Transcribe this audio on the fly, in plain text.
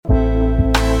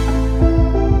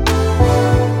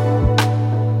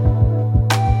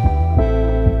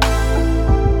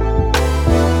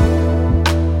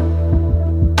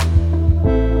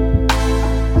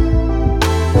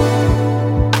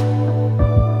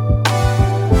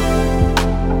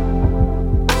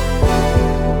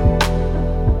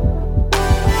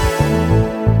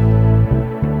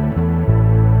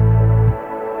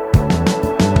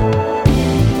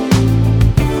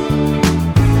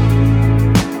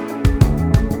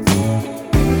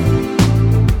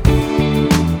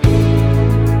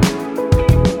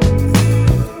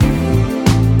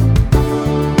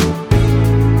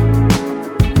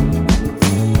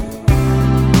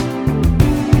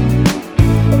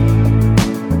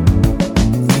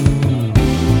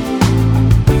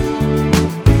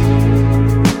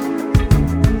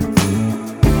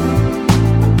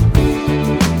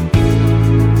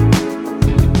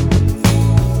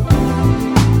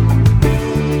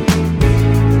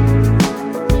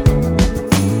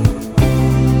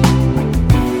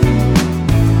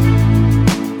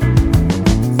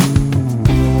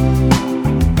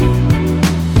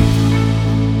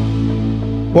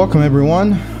Welcome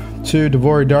everyone to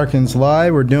DeVory Darkins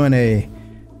Live. We're doing a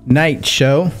night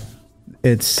show.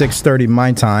 It's 6:30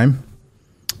 my time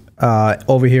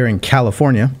over here in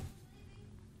California.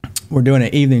 We're doing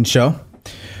an evening show.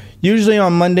 Usually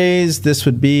on Mondays, this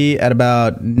would be at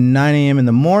about 9 a.m. in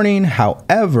the morning.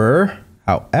 However,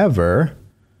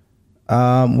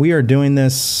 we are doing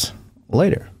this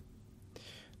later.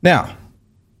 Now,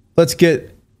 let's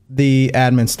get the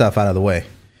admin stuff out of the way.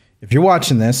 If you're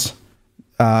watching this,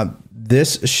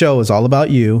 this show is all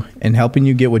about you and helping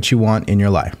you get what you want in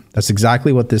your life. That's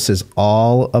exactly what this is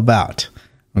all about.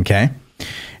 Okay.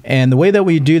 And the way that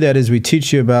we do that is we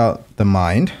teach you about the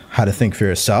mind, how to think for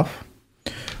yourself.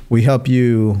 We help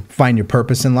you find your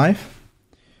purpose in life.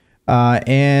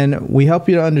 And we help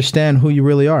you to understand who you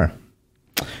really are.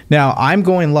 Now, I'm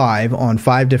going live on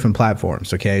 5 different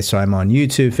platforms. Okay. So I'm on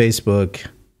YouTube, Facebook,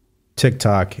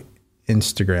 TikTok,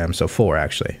 Instagram. So 4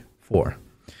 actually. 4.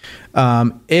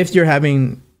 If you're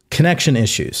having connection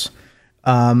issues,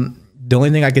 the only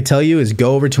thing I could tell you is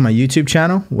go over to my YouTube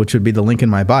channel, which would be the link in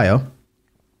my bio,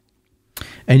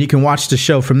 and you can watch the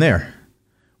show from there,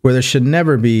 where there should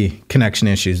never be connection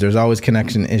issues. There's always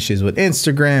connection issues with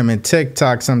Instagram and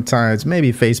TikTok sometimes,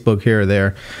 maybe Facebook here or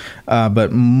there,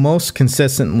 but most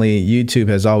consistently, YouTube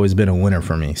has always been a winner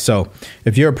for me. So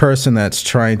if you're a person that's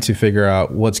trying to figure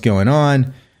out what's going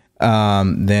on,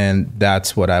 then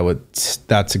that's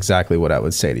exactly what I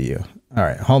would say to you. All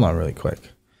right, hold on really quick.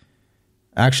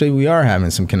 Actually, we are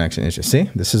having some connection issues. See,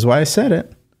 this is why I said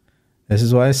it.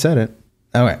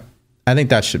 Okay, I think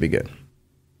that should be good.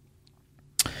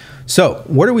 So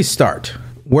where do we start?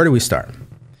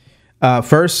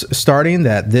 First, starting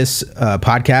that this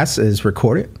podcast is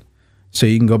recorded. So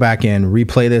you can go back and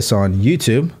replay this on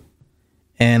YouTube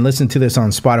and listen to this on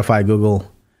Spotify,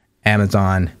 Google,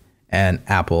 Amazon, and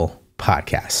Apple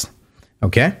Podcasts.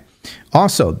 Okay.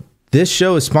 Also, this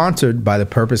show is sponsored by the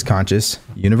Purpose Conscious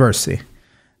University.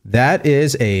 That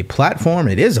is a platform.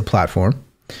 It is a platform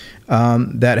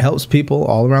that helps people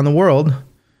all around the world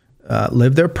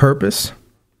live their purpose,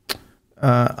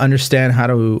 understand how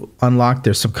to unlock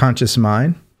their subconscious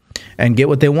mind, and get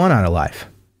what they want out of life.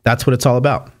 That's what it's all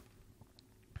about.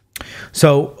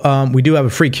 So we do have a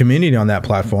free community on that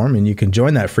platform, and you can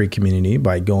join that free community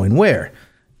by going where?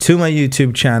 To my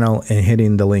YouTube channel and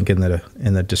hitting the link in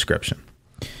the description.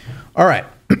 All right.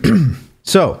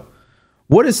 So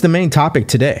what is the main topic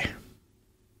today?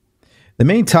 The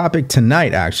main topic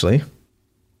tonight, actually,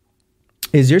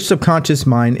 is your subconscious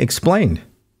mind explained.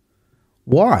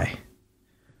 Why?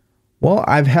 Well,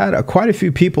 I've had quite a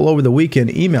few people over the weekend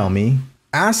email me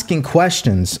asking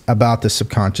questions about the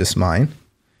subconscious mind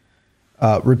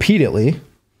repeatedly.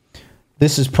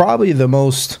 This is probably the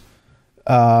most...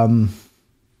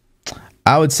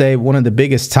 I would say one of the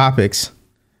biggest topics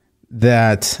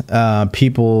that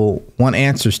people want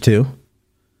answers to,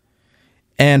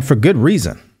 and for good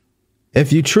reason.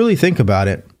 If you truly think about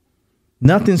it,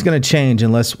 nothing's going to change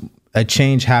unless a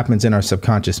change happens in our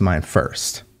subconscious mind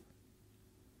first.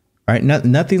 All right,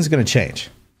 nothing's going to change.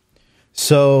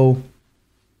 So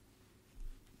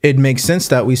it makes sense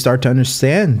that we start to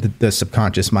understand the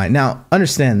subconscious mind. Now,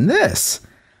 understand this.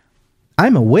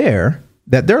 I'm aware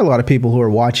that there are a lot of people who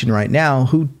are watching right now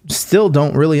who still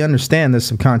don't really understand the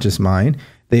subconscious mind.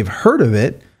 They've heard of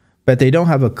it, but they don't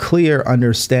have a clear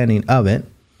understanding of it.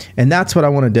 And that's what I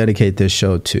want to dedicate this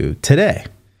show to today.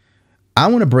 I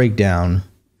want to break down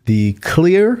the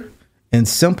clear and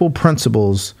simple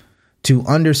principles to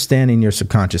understanding your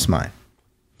subconscious mind.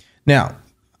 Now,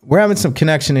 we're having some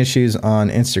connection issues on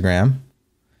Instagram.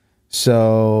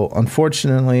 So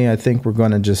unfortunately, I think we're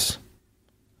going to just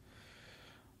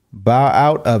bow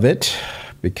out of it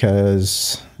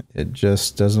because it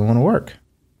just doesn't want to work,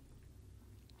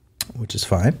 which is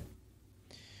fine,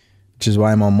 which is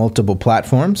why I'm on multiple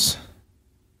platforms.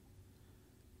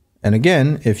 And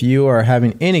again, if you are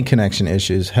having any connection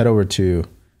issues, head over to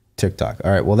TikTok.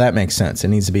 All right, well, that makes sense. It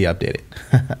needs to be updated.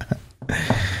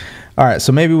 All right,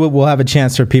 so maybe we'll have a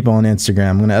chance for people on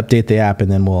Instagram. I'm going to update the app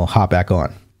and then we'll hop back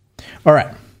on. All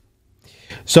right,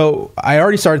 so I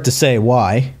already started to say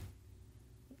why.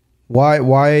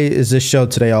 Why is this show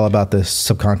today all about the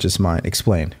subconscious mind?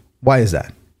 Explained. Why is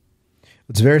that?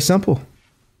 It's very simple.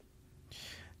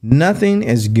 Nothing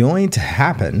is going to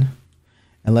happen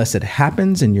unless it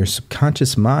happens in your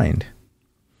subconscious mind,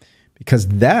 because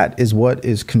that is what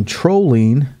is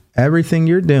controlling everything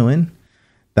you're doing.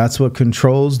 That's what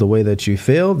controls the way that you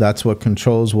feel. That's what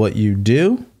controls what you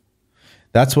do.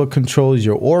 That's what controls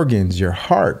your organs, your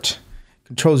heart,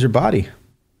 controls your body.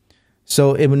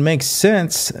 So it would make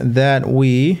sense that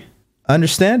we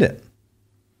understand it.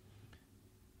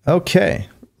 Okay,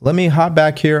 let me hop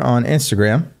back here on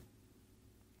Instagram.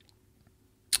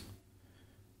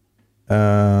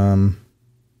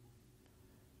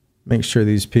 Make sure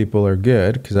these people are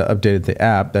good because I updated the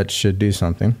app. That should do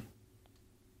something.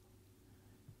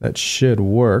 That should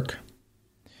work.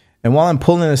 And while I'm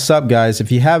pulling this up, guys,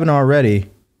 if you haven't already,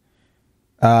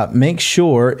 make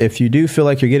sure if you do feel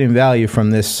like you're getting value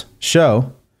from this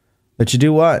show, that you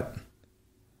do what?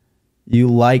 You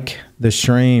like the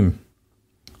stream.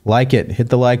 Like it. Hit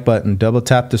the like button. Double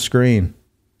tap the screen.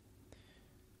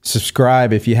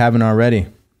 Subscribe if you haven't already,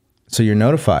 so you're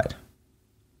notified.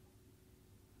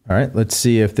 All right, let's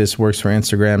see if this works for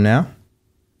Instagram now.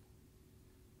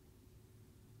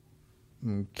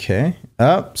 Okay.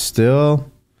 Oh,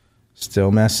 still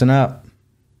messing up.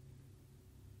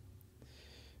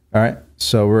 All right,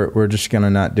 so we're just gonna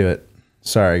not do it.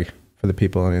 Sorry for the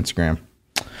people on Instagram.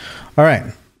 All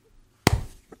right.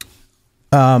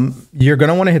 You're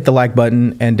gonna want to hit the like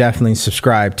button and definitely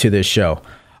subscribe to this show.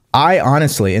 I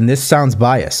honestly, and this sounds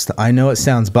biased, I know it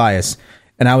sounds biased,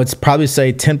 and I would probably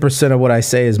say 10% of what I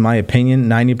say is my opinion.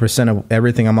 90% of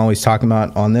everything I'm always talking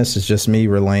about on this is just me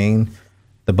relaying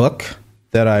the book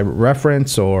that I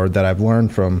reference or that I've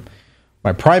learned from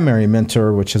my primary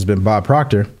mentor, which has been Bob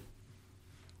Proctor.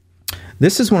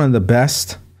 This is one of the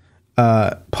best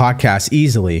podcasts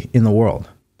easily in the world.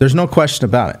 There's no question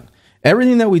about it.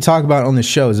 Everything that we talk about on this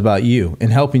show is about you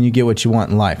and helping you get what you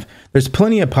want in life. There's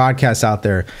plenty of podcasts out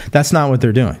there. That's not what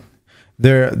they're doing.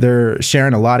 They're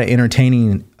sharing a lot of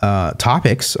entertaining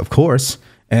topics, of course,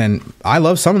 and I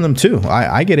love some of them too.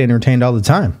 I get entertained all the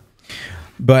time.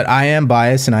 But I am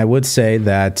biased, and I would say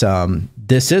that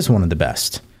this is one of the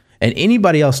best. And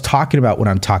anybody else talking about what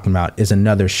I'm talking about is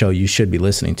another show you should be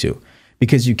listening to,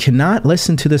 because you cannot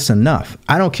listen to this enough.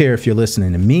 I don't care if you're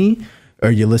listening to me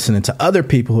or you're listening to other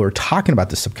people who are talking about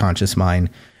the subconscious mind.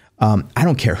 I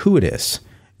don't care who it is.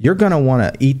 You're going to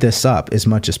want to eat this up as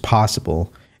much as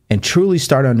possible and truly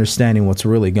start understanding what's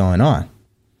really going on.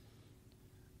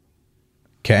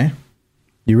 Okay?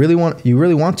 You really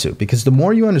want to, because the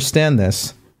more you understand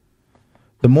this,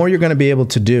 the more you're going to be able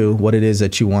to do what it is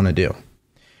that you want to do.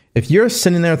 If you're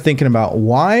sitting there thinking about,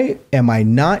 why am I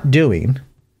not doing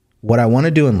what I want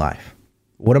to do in life?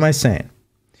 What am I saying?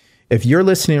 If you're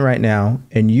listening right now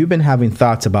and you've been having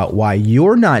thoughts about why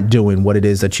you're not doing what it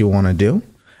is that you want to do,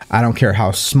 I don't care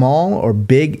how small or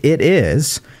big it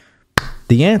is,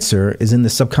 the answer is in the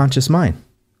subconscious mind.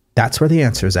 That's where the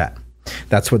answer is at.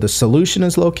 That's where the solution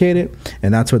is located,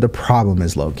 and that's where the problem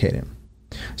is located.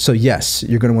 So yes,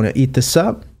 you're going to want to eat this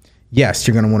up. Yes,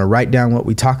 you're going to want to write down what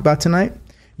we talk about tonight.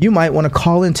 You might want to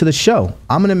call into the show.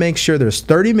 I'm going to make sure there's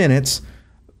 30 minutes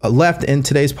left in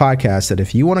today's podcast that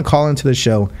if you want to call into the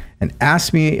show and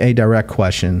ask me a direct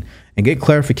question and get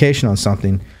clarification on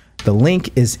something, the link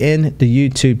is in the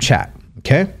YouTube chat.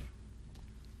 Okay?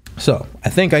 So I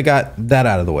think I got that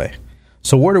out of the way.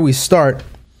 So where do we start?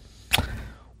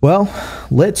 Well,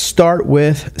 let's start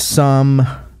with some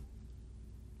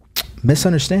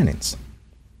misunderstandings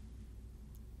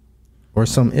or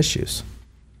some issues.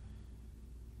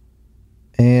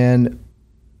 And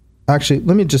actually,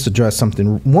 let me just address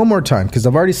something one more time, because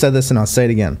I've already said this and I'll say it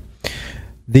again.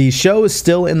 The show is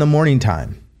still in the morning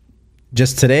time.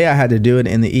 Just today I had to do it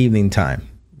in the evening time.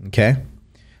 Okay?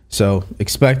 So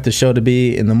expect the show to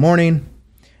be in the morning.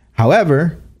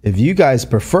 However, if you guys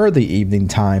prefer the evening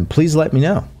time, please let me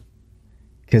know,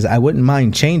 because I wouldn't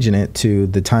mind changing it to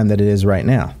the time that it is right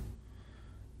now.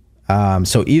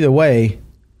 So either way,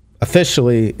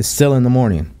 officially it's still in the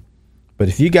morning. But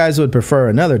if you guys would prefer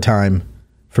another time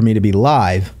for me to be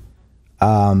live,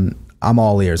 I'm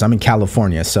all ears. I'm in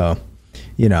California, so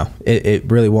it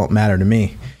really won't matter to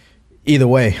me. Either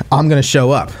way, I'm going to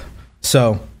show up.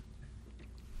 So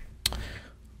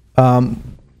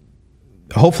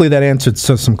hopefully that answered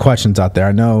some questions out there.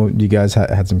 I know you guys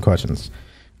had some questions.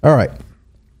 All right.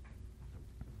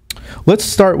 Let's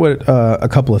start with a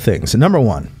couple of things. Number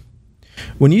one,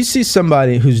 when you see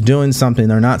somebody who's doing something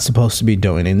they're not supposed to be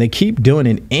doing and they keep doing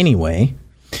it anyway,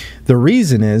 the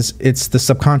reason is it's the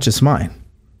subconscious mind.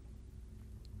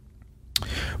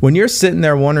 When you're sitting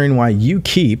there wondering why you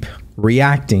keep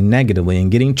reacting negatively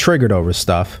and getting triggered over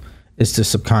stuff, it's the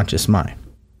subconscious mind.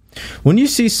 When you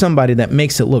see somebody that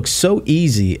makes it look so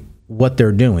easy what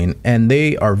they're doing and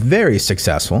they are very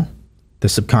successful, the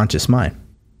subconscious mind.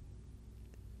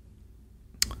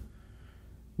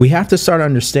 We have to start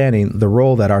understanding the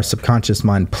role that our subconscious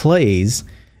mind plays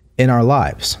in our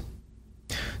lives.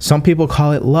 Some people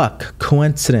call it luck,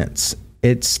 coincidence.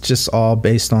 It's just all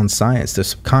based on science. The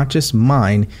subconscious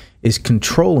mind is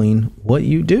controlling what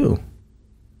you do.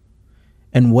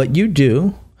 And what you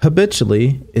do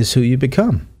habitually is who you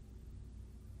become.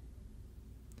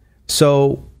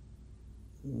 So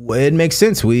it makes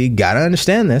sense. We got to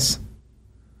understand this.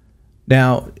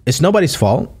 Now, it's nobody's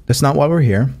fault. That's not why we're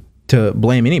here, to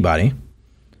blame anybody.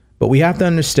 But we have to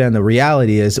understand the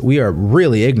reality is we are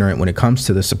really ignorant when it comes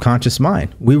to the subconscious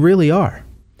mind. We really are.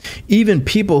 Even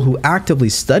people who actively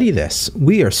study this,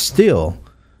 we still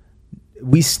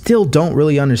don't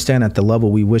really understand at the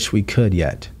level we wish we could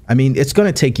yet. I mean, it's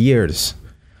going to take years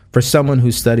for someone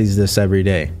who studies this every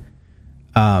day.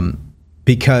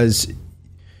 Because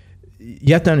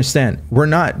you have to understand, we're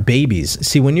not babies.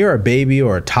 See, when you're a baby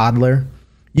or a toddler,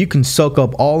 you can soak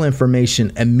up all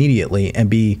information immediately and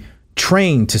be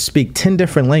trained to speak 10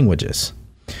 different languages.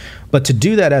 But to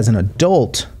do that as an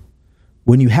adult,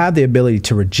 when you have the ability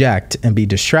to reject and be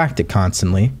distracted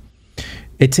constantly,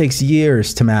 it takes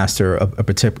years to master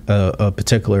a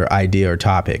particular idea or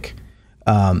topic.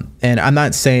 And I'm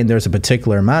not saying there's a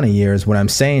particular amount of years. What I'm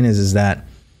saying is that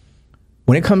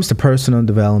when it comes to personal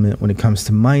development, when it comes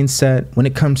to mindset, when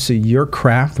it comes to your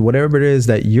craft, whatever it is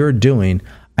that you're doing,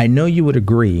 I know you would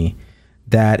agree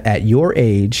that at your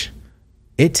age,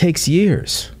 it takes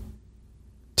years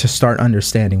to start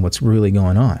understanding what's really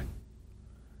going on.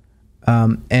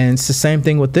 And it's the same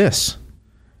thing with this.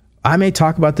 I may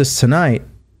talk about this tonight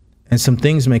and some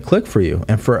things may click for you.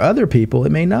 And for other people,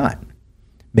 it may not.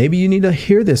 Maybe you need to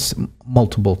hear this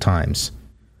multiple times.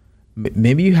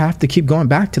 Maybe you have to keep going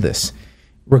back to this.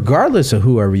 Regardless of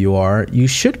whoever you are, you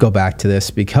should go back to this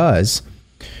because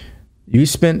you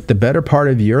spent the better part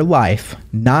of your life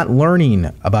not learning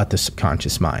about the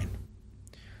subconscious mind.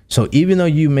 So even though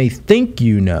you may think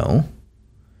you know,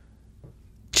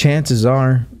 chances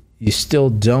are you still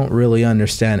don't really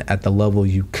understand at the level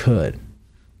you could,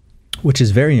 which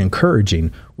is very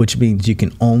encouraging, which means you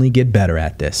can only get better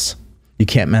at this. You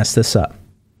can't mess this up.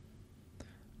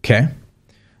 Okay?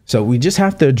 So we just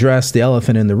have to address the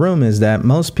elephant in the room is that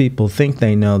most people think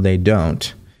they know they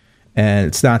don't. And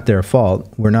it's not their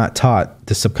fault. We're not taught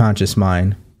the subconscious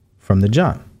mind from the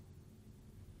jump.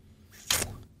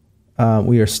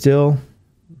 We are still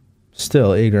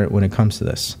ignorant when it comes to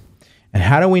this. And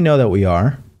how do we know that we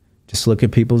are? Just look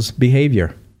at people's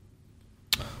behavior.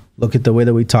 Look at the way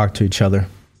that we talk to each other.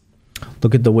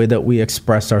 Look at the way that we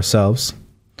express ourselves.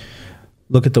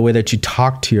 Look at the way that you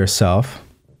talk to yourself.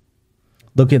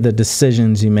 Look at the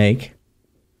decisions you make.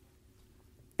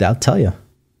 That'll tell you.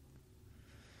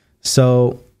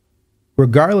 So,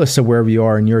 regardless of wherever you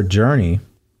are in your journey,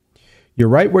 you're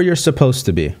right where you're supposed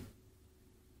to be.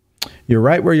 You're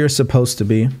right where you're supposed to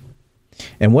be.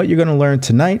 And what you're going to learn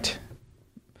tonight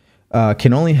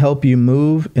can only help you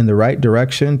move in the right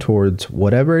direction towards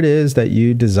whatever it is that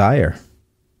you desire.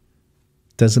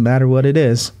 Doesn't matter what it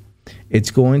is.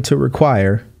 It's going to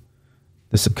require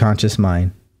the subconscious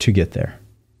mind to get there.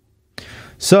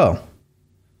 So,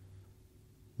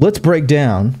 let's break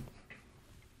down.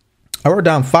 I wrote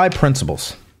down 5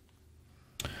 principles.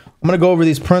 I'm going to go over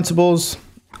these principles.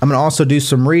 I'm going to also do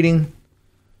some reading.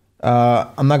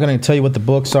 I'm not going to tell you what the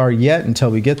books are yet until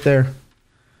we get there.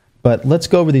 But let's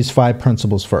go over these 5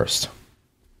 principles first.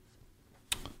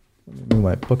 Let me move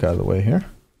my book out of the way here.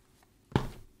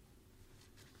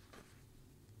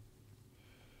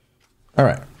 All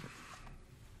right.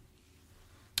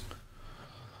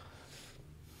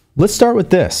 Let's start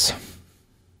with this.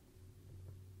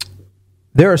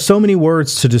 There are so many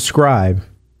words to describe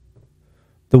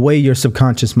the way your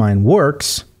subconscious mind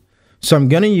works, so I'm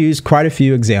going to use quite a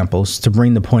few examples to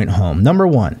bring the point home. Number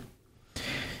 1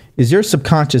 is your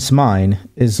subconscious mind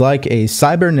is like a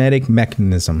cybernetic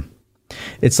mechanism.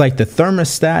 It's like the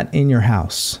thermostat in your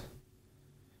house.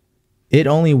 It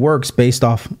only works based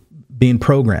off being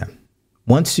programmed.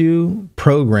 Once you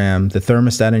program the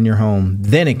thermostat in your home,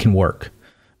 then it can work.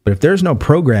 But if there's no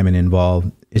programming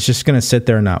involved, it's just going to sit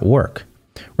there and not work.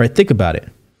 Right? Think about it.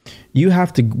 You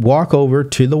have to walk over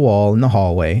to the wall in the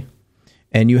hallway,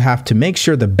 and you have to make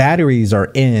sure the batteries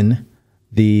are in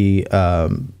the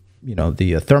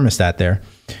thermostat there,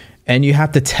 and you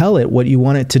have to tell it what you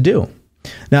want it to do.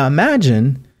 Now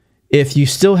imagine if you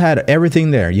still had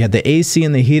everything there. You had the AC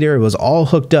and the heater. It was all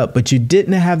hooked up, but you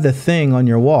didn't have the thing on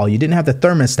your wall. You didn't have the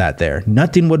thermostat there.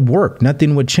 Nothing would work.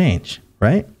 Nothing would change,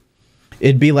 right?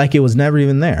 It'd be like it was never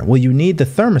even there. Well, you need the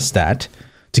thermostat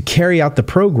to carry out the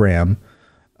program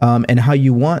and how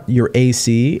you want your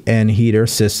AC and heater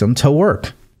system to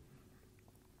work.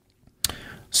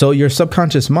 So your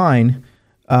subconscious mind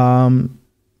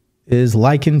is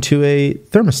likened to a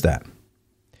thermostat.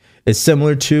 It's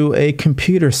similar to a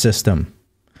computer system,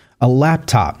 a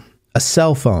laptop, a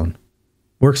cell phone.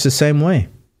 Works the same way.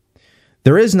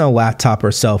 There is no laptop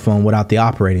or cell phone without the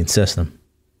operating system.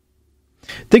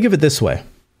 Think of it this way.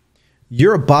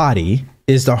 Your body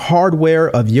is the hardware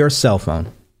of your cell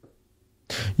phone.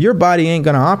 Your body ain't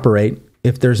going to operate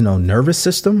if there's no nervous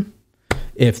system,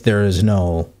 if there is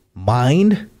no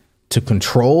mind to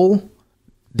control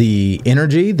the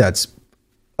energy that's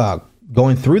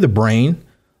going through the brain,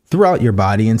 throughout your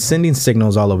body, and sending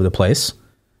signals all over the place.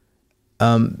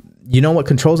 You know what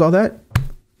controls all that?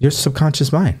 Your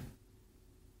subconscious mind.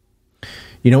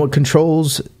 You know what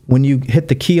controls when you hit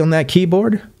the key on that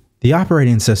keyboard? The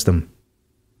operating system.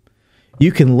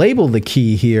 You can label the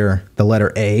key here the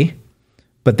letter A,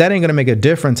 but that ain't going to make a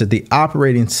difference if the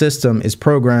operating system is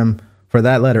programmed for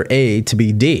that letter A to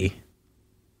be D.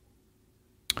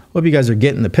 Hope you guys are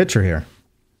getting the picture here.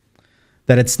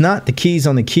 That it's not the keys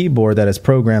on the keyboard that has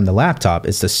programmed the laptop.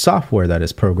 It's the software that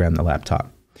has programmed the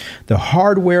laptop. The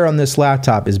hardware on this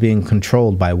laptop is being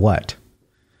controlled by what?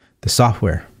 The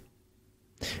software.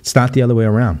 It's not the other way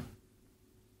around.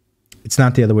 It's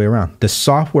not the other way around. The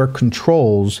software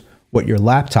controls what your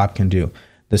laptop can do.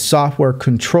 The software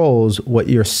controls what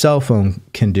your cell phone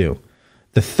can do.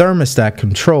 The thermostat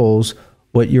controls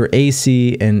what your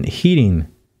AC and heating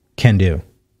can do.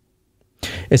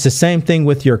 It's the same thing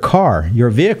with your car, your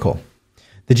vehicle.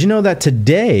 Did you know that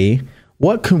today,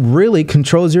 what really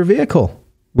controls your vehicle?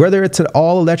 Whether it's an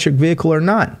all-electric vehicle or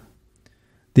not?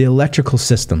 The electrical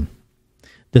system,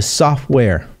 the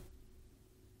software.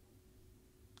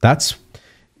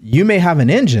 You may have an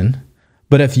engine,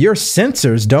 but if your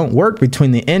sensors don't work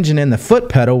between the engine and the foot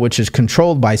pedal, which is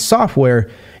controlled by software,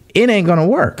 it ain't going to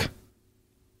work.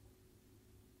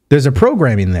 There's a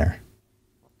programming there.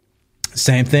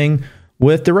 Same thing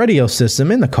with the radio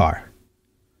system in the car.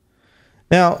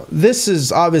 Now, this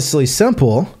is obviously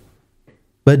simple,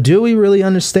 but do we really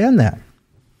understand that?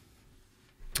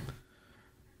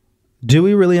 Do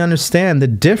we really understand the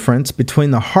difference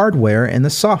between the hardware and the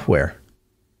software?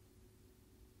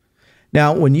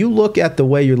 Now, when you look at the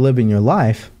way you're living your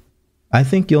life, I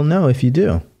think you'll know if you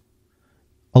do.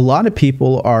 A lot of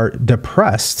people are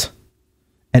depressed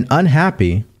and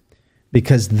unhappy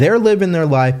because they're living their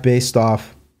life based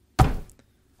off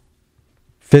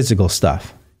physical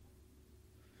stuff.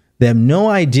 They have no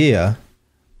idea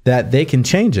that they can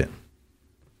change it.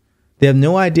 They have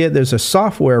no idea there's a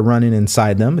software running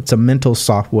inside them. It's a mental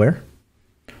software.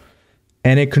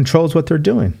 And it controls what they're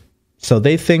doing. So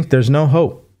they think there's no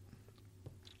hope.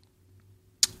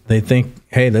 They think,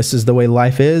 hey, this is the way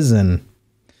life is, and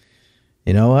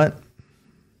you know what?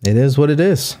 It is what it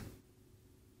is.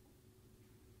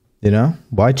 You know,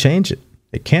 why change it?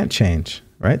 It can't change,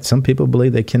 right? Some people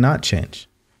believe they cannot change.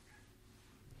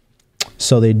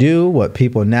 So they do what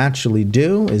people naturally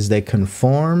do, is they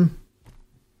conform,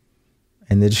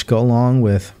 and they just go along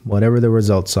with whatever the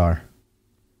results are.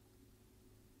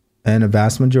 And a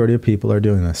vast majority of people are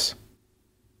doing this.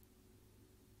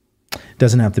 It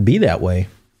doesn't have to be that way,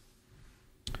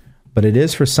 but it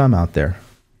is for some out there.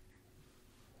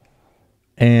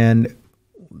 And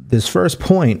this first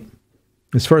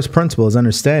principle is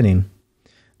understanding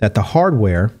that the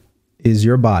hardware is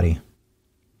your body.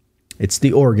 It's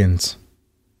the organs.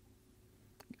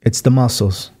 It's the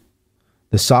muscles.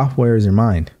 The software is your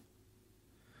mind.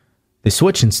 The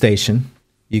switching station,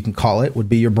 you can call it, would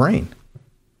be your brain.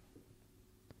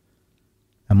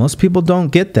 And most people don't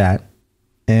get that.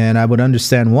 And I would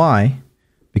understand why.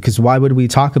 Because why would we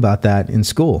talk about that in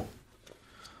school?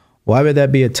 Why would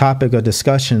that be a topic of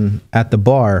discussion at the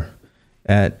bar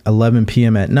at 11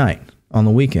 p.m. at night on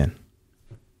the weekend?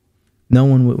 No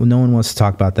one wants to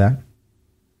talk about that.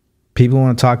 People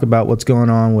want to talk about what's going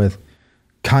on with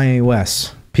Kanye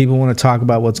West. People want to talk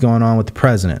about what's going on with the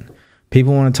president.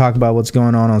 People want to talk about what's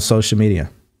going on social media.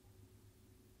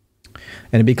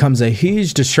 And it becomes a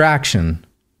huge distraction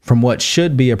from what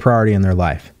should be a priority in their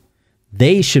life.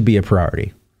 They should be a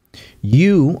priority.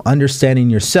 You understanding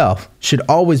yourself should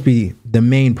always be the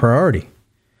main priority.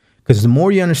 Because the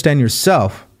more you understand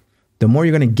yourself, the more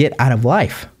you're going to get out of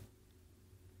life.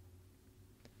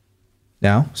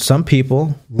 Now, some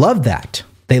people love that.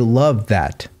 They love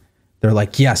that. They're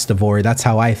like, yes, DeVory, that's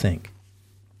how I think.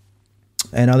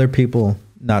 And other people,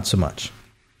 not so much.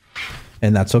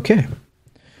 And that's okay.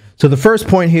 So the first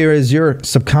point here is your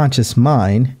subconscious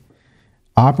mind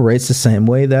operates the same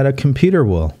way that a computer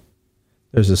will.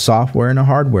 There's a software and a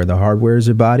hardware. The hardware is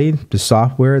your body. The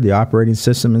software, the operating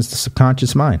system, is the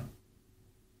subconscious mind.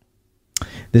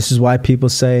 This is why people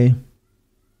say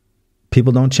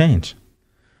people don't change.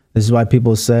 This is why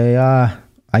people say,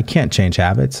 I can't change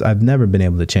habits. I've never been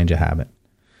able to change a habit.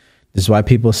 This is why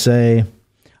people say,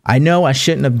 I know I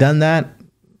shouldn't have done that,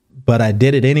 but I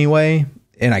did it anyway,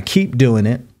 and I keep doing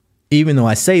it, even though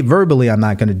I say verbally I'm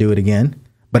not going to do it again,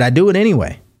 but I do it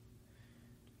anyway.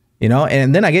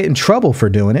 and then I get in trouble for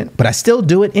doing it, but I still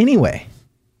do it anyway.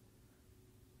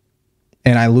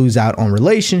 And I lose out on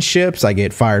relationships. I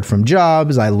get fired from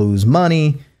jobs. I lose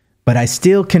money, but I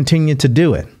still continue to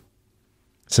do it.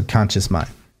 Subconscious mind.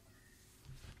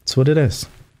 That's what it is.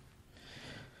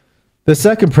 The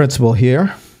second principle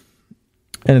here,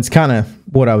 and it's kind of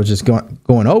what I was just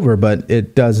going over, but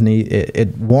it does need,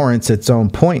 it warrants its own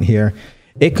point here.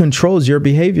 It controls your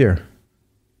behavior.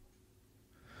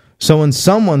 So when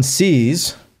someone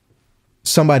sees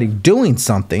somebody doing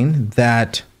something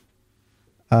that,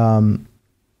 let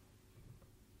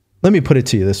me put it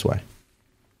to you this way.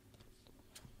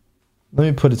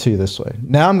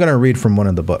 Now I'm going to read from one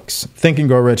of the books, Think and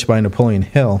Grow Rich by Napoleon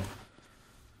Hill.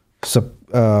 So,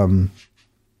 and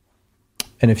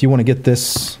if you want to get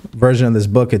this version of this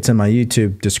book, it's in my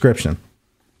YouTube description.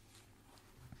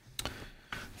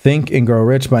 Think and Grow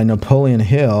Rich by Napoleon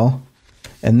Hill.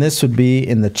 And this would be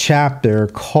in the chapter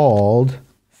called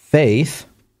Faith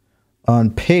on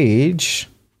page,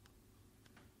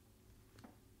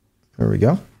 there we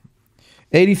go,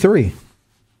 83.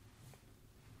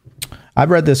 I've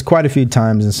read this quite a few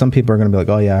times, and some people are going to be like,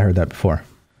 oh, yeah, I heard that before.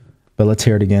 But let's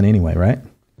hear it again anyway, right?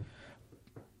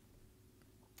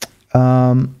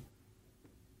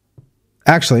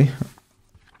 Actually,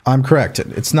 I'm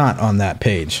corrected. It's not on that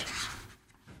page.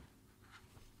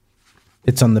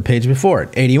 It's on the page before it,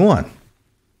 81.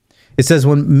 It says,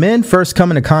 when men first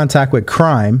come into contact with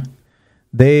crime,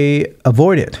 they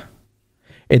avoid it.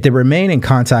 If they remain in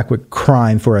contact with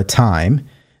crime for a time,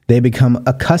 they become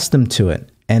accustomed to it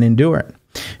and endure it.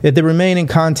 If they remain in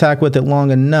contact with it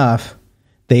long enough,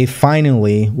 they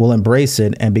finally will embrace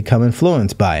it and become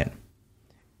influenced by it,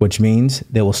 which means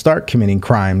they will start committing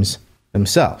crimes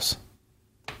themselves.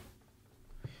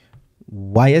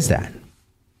 Why is that?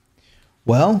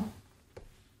 Well,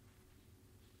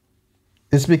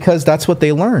 it's because that's what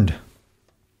they learned.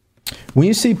 When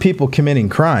you see people committing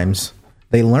crimes,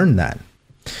 they learn that.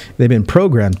 They've been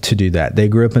programmed to do that. They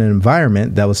grew up in an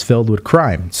environment that was filled with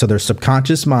crime. So their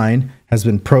subconscious mind has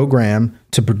been programmed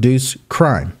to produce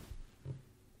crime.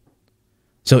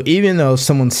 So even though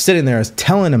someone's sitting there is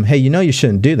telling them, hey, you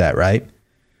shouldn't do that, right?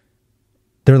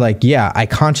 They're like, yeah, I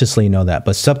consciously know that,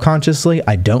 but subconsciously,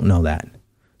 I don't know that.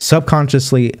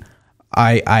 Subconsciously,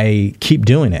 I keep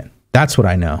doing it. That's what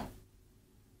I know.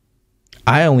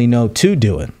 I only know to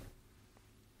do it.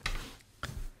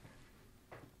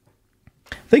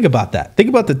 Think about that. Think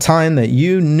about the time that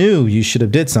you knew you should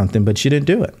have did something, but you didn't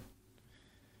do it.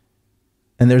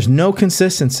 And there's no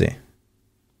consistency.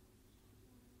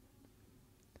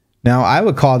 Now, I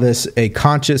would call this a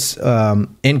conscious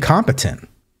incompetent.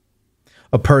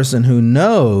 A person who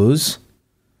knows,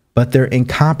 but they're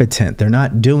incompetent. They're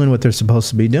not doing what they're supposed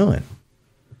to be doing.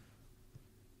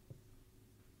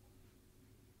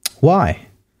 Why?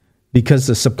 Because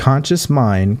the subconscious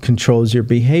mind controls your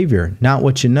behavior, not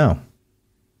what you know.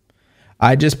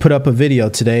 I just put up a video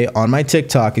today on my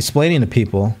TikTok explaining to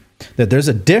people that there's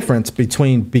a difference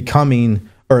between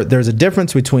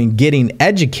getting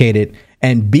educated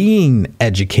and being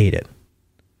educated.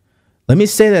 Let me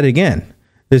say that again.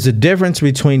 There's a difference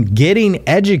between getting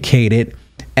educated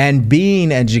and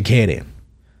being educated.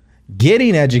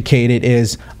 Getting educated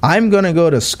is, I'm going to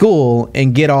go to school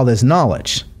and get all this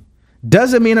knowledge.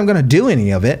 Doesn't mean I'm going to do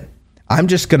any of it. I'm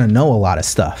just going to know a lot of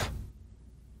stuff.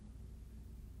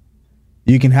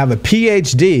 You can have a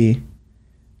PhD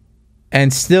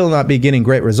and still not be getting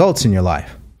great results in your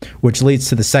life, which leads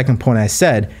to the second point I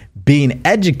said. Being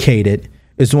educated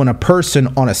is when a person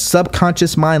on a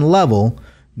subconscious mind level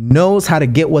knows how to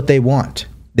get what they want.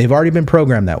 They've already been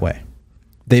programmed that way.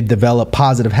 They've developed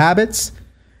positive habits.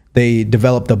 They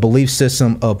developed a belief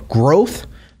system of growth.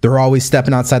 They're always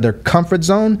stepping outside their comfort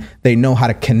zone. They know how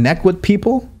to connect with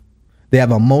people. They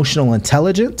have emotional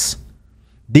intelligence.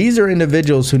 These are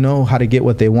individuals who know how to get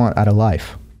what they want out of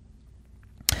life.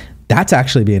 That's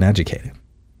actually being educated.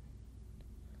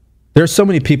 There's so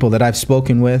many people that I've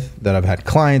spoken with, that I've had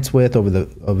clients with over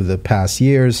the past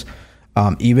years.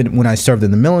 Even when I served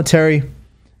in the military,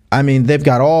 I mean, they've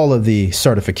got all of the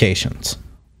certifications,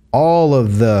 all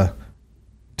of the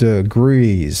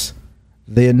degrees,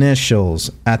 the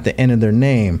initials at the end of their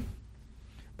name.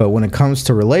 But when it comes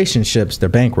to relationships, they're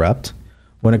bankrupt.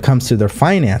 When it comes to their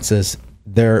finances,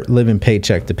 they're living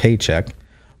paycheck to paycheck.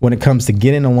 When it comes to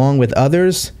getting along with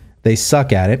others, they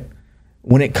suck at it.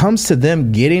 When it comes to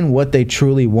them getting what they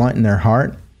truly want in their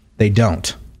heart, they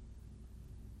don't.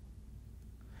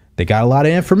 They got a lot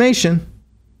of information.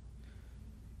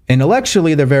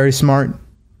 Intellectually, they're very smart,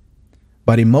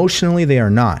 but emotionally, they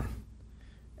are not.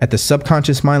 At the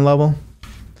subconscious mind level,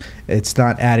 it's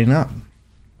not adding up.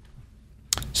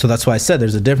 So that's why I said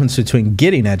there's a difference between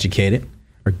getting educated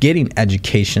or getting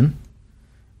education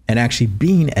and actually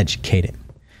being educated.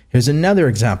 Here's another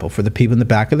example for the people in the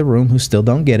back of the room who still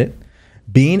don't get it.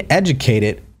 Being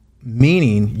educated,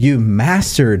 meaning you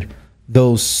mastered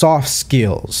those soft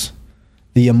skills,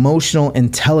 the emotional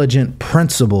intelligent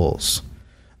principles,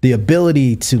 the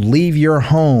ability to leave your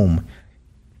home,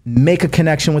 make a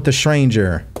connection with a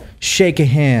stranger, shake a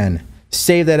hand,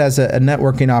 save that as a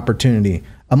networking opportunity.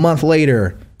 A month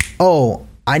later, oh,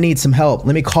 I need some help.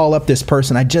 Let me call up this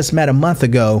person I just met a month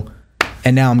ago,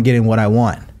 and now I'm getting what I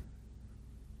want.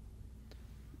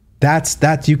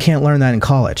 That's you can't learn that in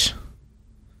college.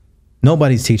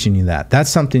 Nobody's teaching you that. That's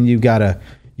something you've got to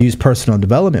use personal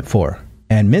development for,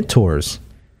 and mentors,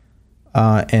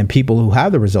 and people who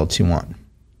have the results you want.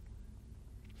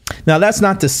 Now, that's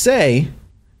not to say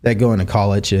that going to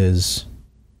college is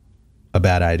a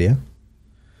bad idea.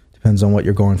 Depends on what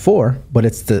you're going for, but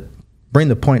it's to bring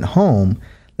the point home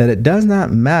that it does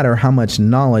not matter how much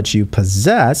knowledge you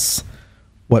possess.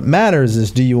 What matters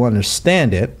is, do you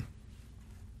understand it?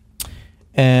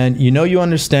 And you know you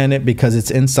understand it because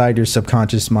it's inside your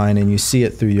subconscious mind and you see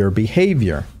it through your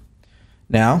behavior.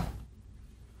 Now,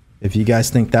 if you guys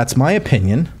think that's my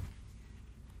opinion,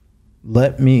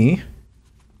 let me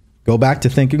go back to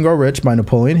Think and Grow Rich by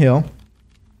Napoleon Hill.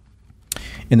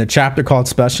 In the chapter called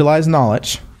Specialized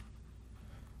Knowledge,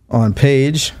 on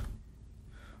page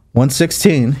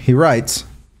 116, he writes,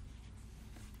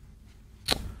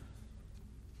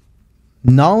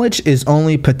 knowledge is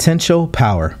only potential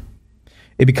power.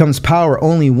 It becomes power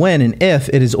only when and if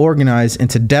it is organized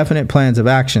into definite plans of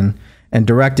action and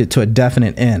directed to a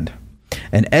definite end.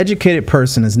 An educated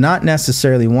person is not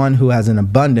necessarily one who has an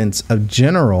abundance of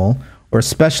general or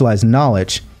specialized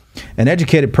knowledge. An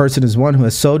educated person is one who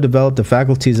has so developed the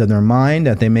faculties of their mind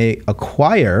that they may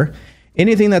acquire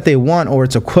anything that they want or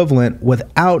its equivalent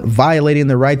without violating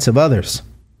the rights of others.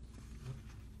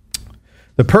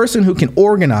 The person who can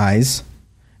organize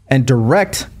and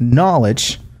direct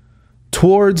knowledge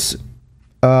towards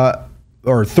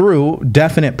or through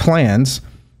definite plans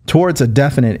towards a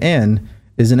definite end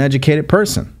is an educated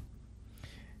person.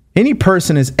 Any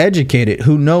person is educated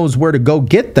who knows where to go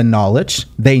get the knowledge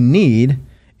they need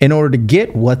in order to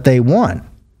get what they want.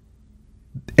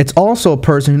 It's also a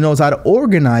person who knows how to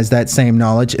organize that same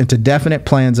knowledge into definite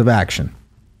plans of action.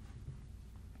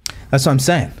 That's what I'm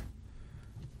saying.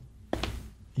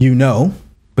 You know,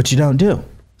 but you don't do.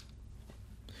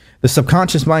 The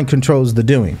subconscious mind controls the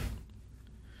doing.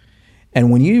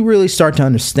 And when you really start to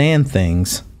understand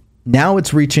things, now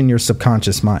it's reaching your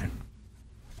subconscious mind.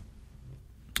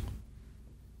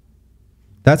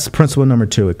 That's principle number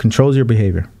 2. It controls your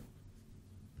behavior.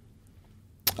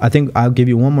 I think I'll give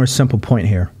you one more simple point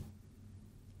here.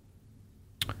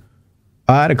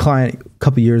 I had a client a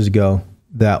couple years ago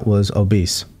that was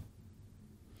obese.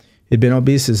 He'd been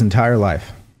obese his entire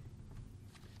life.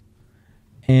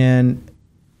 And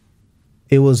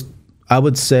it was, I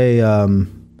would say,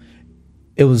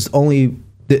 it was only,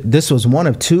 this was one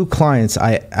of 2 clients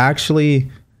that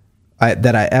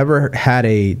I ever had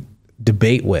a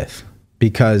debate with,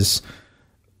 because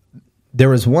there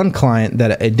was one client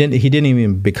that he didn't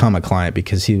even become a client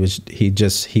because he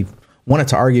wanted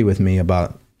to argue with me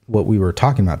about what we were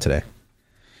talking about today.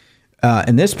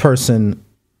 And this person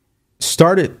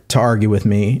started to argue with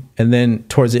me, and then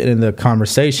towards the end of the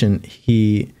conversation,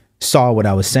 he saw what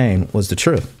I was saying was the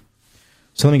truth.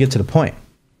 So let me get to the point.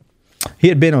 He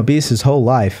had been obese his whole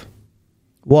life.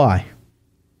 Why?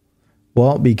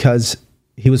 Well, because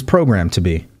he was programmed to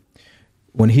be.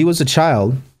 When he was a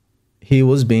child, he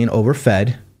was being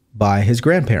overfed by his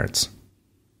grandparents.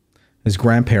 His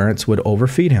grandparents would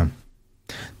overfeed him.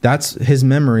 That's his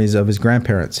memories of his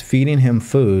grandparents feeding him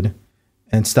food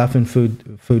and stuffing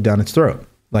food down his throat.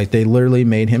 Like, they literally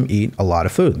made him eat a lot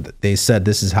of food. They said,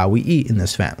 this is how we eat in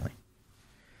this family.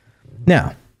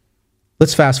 Now,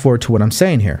 let's fast forward to what I'm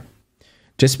saying here.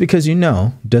 Just because you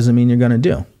know doesn't mean you're going to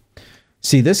do.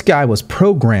 See, this guy was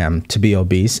programmed to be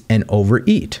obese and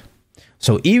overeat.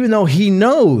 So even though he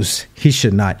knows he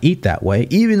should not eat that way,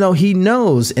 even though he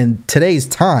knows in today's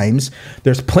times,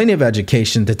 there's plenty of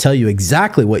education to tell you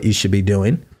exactly what you should be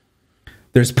doing.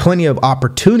 There's plenty of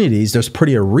opportunities. There's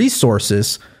plenty of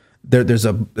resources. There's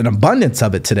an abundance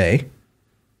of it today.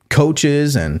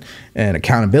 Coaches and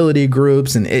accountability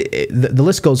groups. And the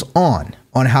list goes on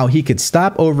how he could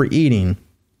stop overeating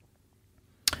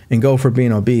and go from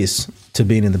being obese to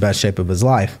being in the best shape of his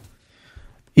life.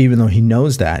 Even though he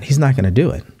knows that, he's not going to do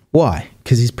it. Why?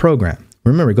 Because he's programmed.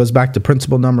 Remember, it goes back to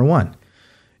principle number 1.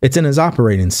 It's in his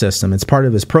operating system. It's part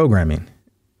of his programming.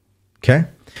 Okay?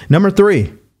 Number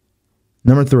three.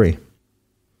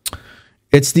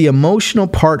 It's the emotional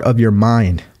part of your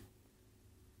mind.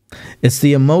 It's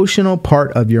the emotional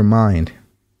part of your mind.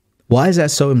 Why is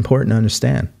that so important to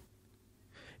understand?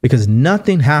 Because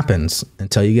nothing happens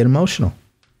until you get emotional.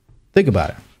 Think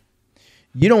about it.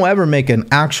 You don't ever make an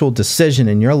actual decision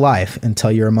in your life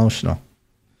until you're emotional.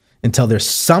 Until there's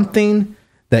something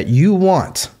that you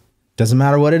want. Doesn't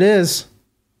matter what it is.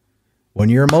 When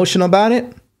you're emotional about it,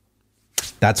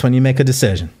 that's when you make a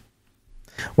decision.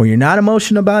 When you're not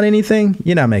emotional about anything,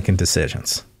 you're not making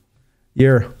decisions.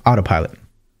 You're autopilot.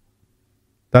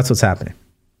 That's what's happening.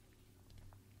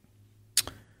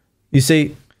 You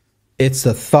see, it's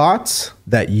the thoughts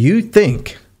that you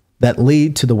think that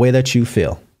lead to the way that you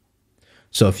feel.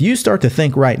 So if you start to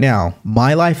think right now,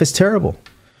 my life is terrible.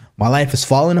 My life is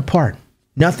falling apart.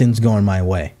 Nothing's going my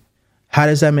way. How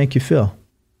does that make you feel?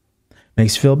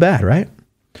 Makes you feel bad, right?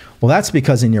 Well, that's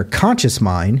because in your conscious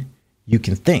mind, you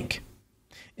can think.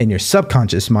 In your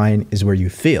subconscious mind is where you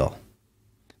feel.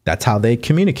 That's how they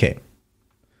communicate.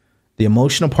 The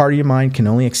emotional part of your mind can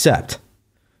only accept.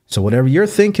 So whatever you're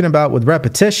thinking about with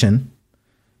repetition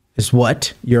is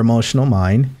what your emotional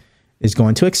mind is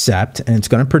going to accept, and it's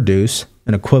going to produce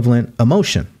an equivalent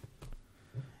emotion.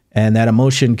 And that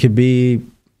emotion could be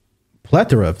a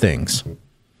plethora of things.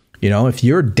 You know, if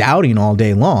you're doubting all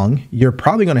day long, you're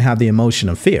probably going to have the emotion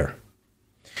of fear.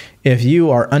 If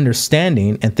you are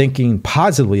understanding and thinking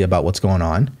positively about what's going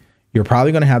on, you're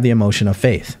probably going to have the emotion of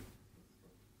faith.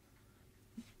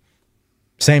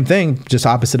 Same thing, just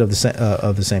opposite of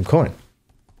the same coin.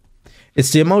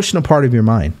 It's the emotional part of your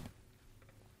mind.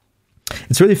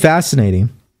 It's really fascinating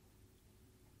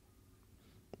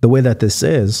the way that this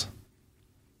is,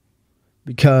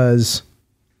 because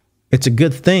it's a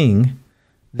good thing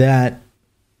that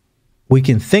we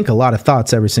can think a lot of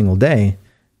thoughts every single day.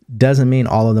 Doesn't mean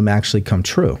all of them actually come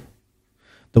true.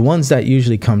 The ones that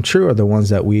usually come true are the ones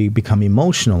that we become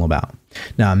emotional about.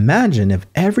 Now imagine if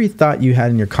every thought you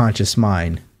had in your conscious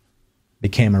mind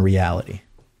became a reality.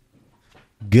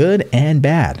 Good and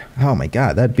bad. Oh my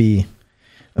God, that'd be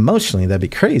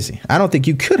crazy. I don't think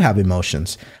you could have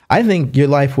emotions. I think your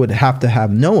life would have to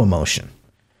have no emotion.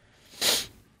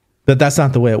 But that's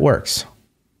not the way it works.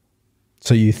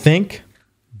 So you think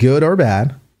good or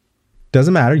bad,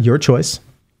 doesn't matter, your choice.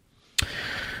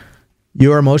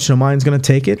 Your emotional mind is going to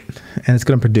take it and it's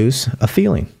going to produce a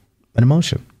feeling, an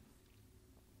emotion.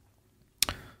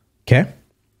 Okay?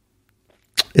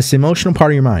 It's the emotional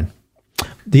part of your mind.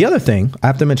 The other thing, I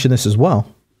have to mention this as well,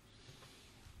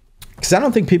 because I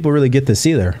don't think people really get this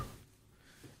either.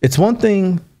 It's one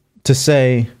thing to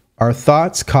say our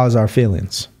thoughts cause our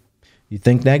feelings. You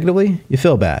think negatively, you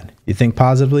feel bad. You think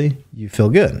positively, you feel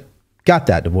good. Got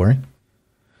that, DeVory.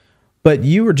 But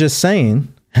you were just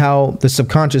saying how the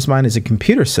subconscious mind is a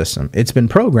computer system. It's been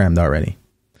programmed already.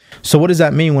 So what does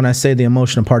that mean when I say the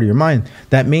emotional part of your mind?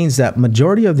 That means that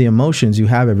majority of the emotions you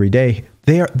have every day,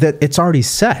 it's already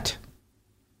set.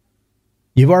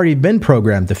 You've already been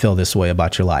programmed to feel this way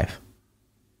about your life.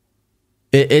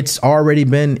 It's already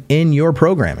been in your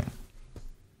programming.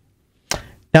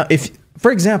 Now, if, for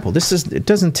example, it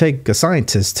doesn't take a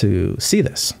scientist to see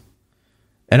this.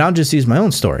 And I'll just use my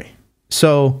own story.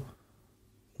 So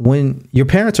when your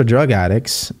parents are drug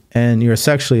addicts and you're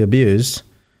sexually abused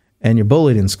and you're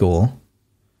bullied in school,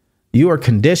 you are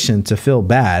conditioned to feel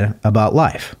bad about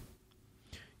life.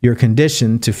 You're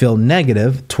conditioned to feel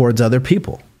negative towards other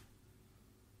people.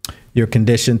 You're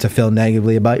conditioned to feel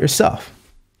negatively about yourself.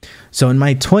 So in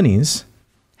my 20s,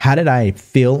 how did I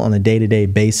feel on a day-to-day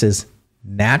basis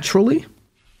naturally?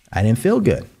 I didn't feel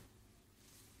good.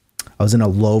 I was in a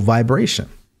low vibration.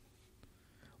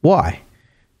 Why?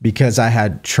 Because I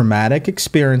had traumatic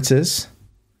experiences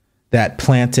that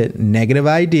planted negative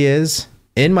ideas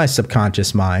in my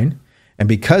subconscious mind. And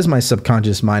because my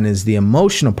subconscious mind is the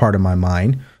emotional part of my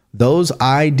mind, those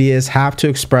ideas have to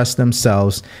express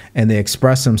themselves, and they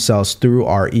express themselves through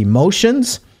our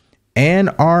emotions and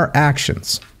our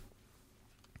actions.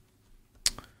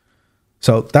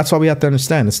 So that's why we have to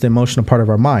understand it's the emotional part of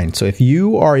our mind. So if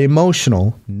you are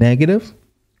emotional, negative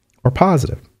or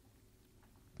positive,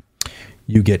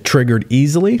 you get triggered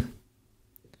easily,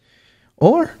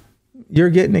 or you're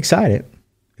getting excited.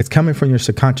 It's coming from your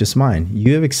subconscious mind.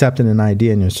 You have accepted an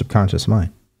idea in your subconscious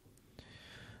mind.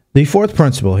 The fourth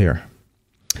principle here.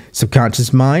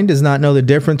 Subconscious mind does not know the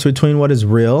difference between what is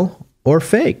real or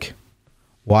fake.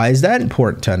 Why is that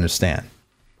important to understand?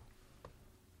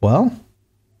 Well,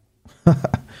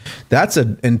 that's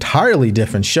an entirely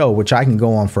different show, which I can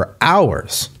go on for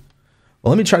hours.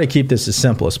 Well, let me try to keep this as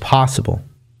simple as possible.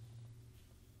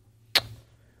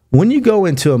 When you go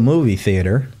into a movie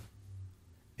theater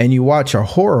and you watch a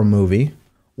horror movie,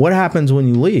 what happens when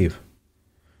you leave?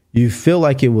 You feel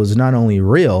like it was not only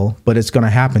real, but it's going to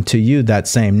happen to you that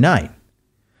same night.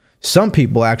 Some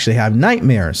people actually have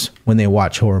nightmares when they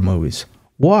watch horror movies.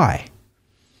 Why?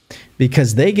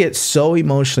 Because they get so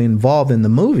emotionally involved in the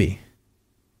movie.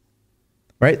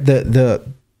 Right? The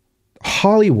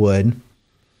Hollywood,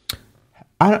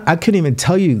 I couldn't even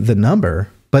tell you the number,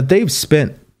 but they've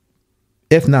spent,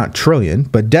 if not trillion,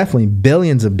 but definitely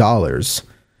billions of dollars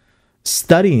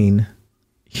studying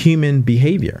human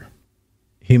behavior,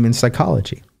 human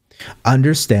psychology,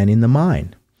 understanding the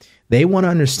mind. They want to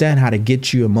understand how to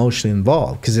get you emotionally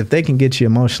involved, because if they can get you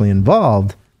emotionally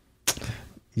involved,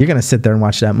 you're going to sit there and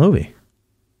watch that movie,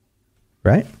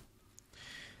 right?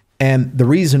 And the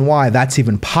reason why that's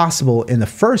even possible in the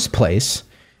first place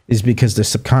is because the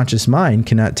subconscious mind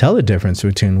cannot tell the difference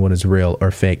between what is real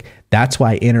or fake. That's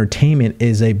why entertainment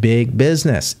is a big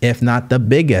business, if not the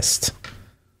biggest.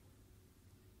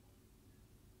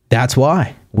 That's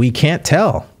why we can't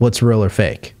tell what's real or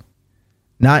fake.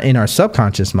 Not in our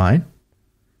subconscious mind.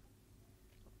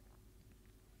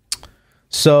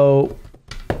 So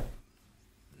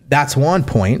that's one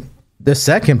point. The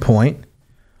second point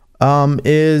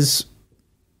is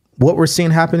what we're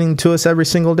seeing happening to us every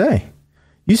single day.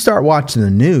 You start watching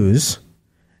the news,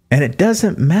 and it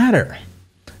doesn't matter.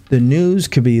 The news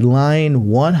could be lying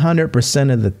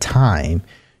 100% of the time.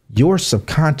 Your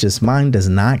subconscious mind does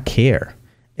not care.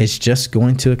 It's just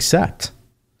going to accept,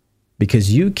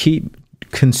 because you keep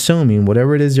consuming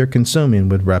whatever it is you're consuming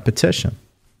with repetition.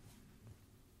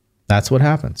 That's what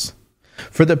happens.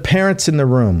 For the parents in the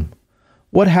room,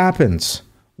 what happens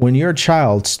when your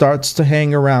child starts to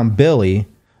hang around Billy?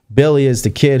 Billy is the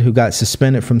kid who got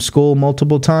suspended from school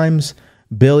multiple times.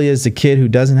 Billy is the kid who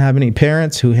doesn't have any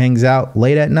parents, who hangs out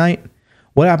late at night.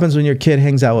 What happens when your kid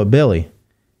hangs out with Billy?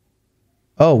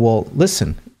 Oh, well,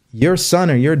 listen, your son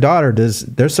or your daughter,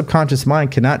 their subconscious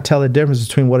mind cannot tell the difference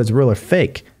between what is real or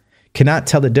fake, cannot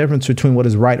tell the difference between what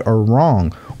is right or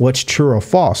wrong, what's true or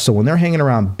false. So when they're hanging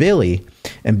around Billy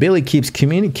and Billy keeps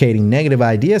communicating negative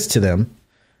ideas to them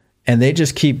and they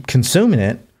just keep consuming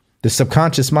it, the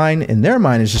subconscious mind in their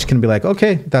mind is just going to be like,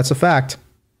 okay, that's a fact.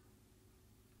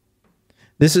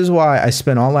 This is why I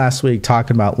spent all last week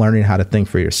talking about learning how to think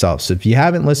for yourself. So if you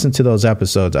haven't listened to those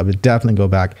episodes, I would definitely go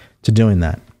back to doing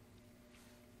that.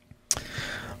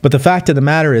 But the fact of the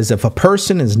matter is, if a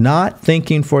person is not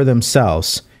thinking for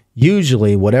themselves,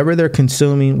 usually whatever they're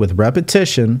consuming with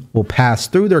repetition will pass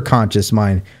through their conscious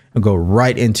mind and go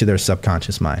right into their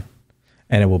subconscious mind,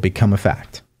 and it will become a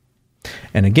fact.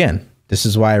 And again, this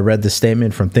is why I read the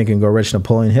statement from Think and Grow Rich,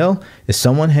 Napoleon Hill. If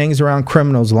someone hangs around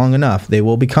criminals long enough, they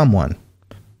will become one.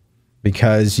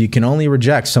 Because you can only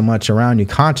reject so much around you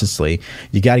consciously.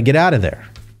 You got to get out of there.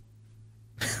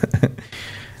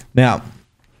 Now,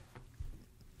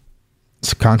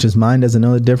 subconscious mind doesn't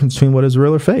know the difference between what is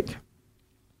real or fake.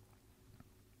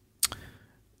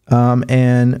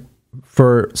 And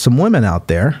for some women out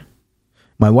there,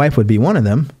 my wife would be one of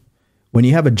them. When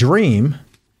you have a dream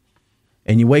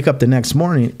and you wake up the next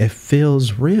morning, it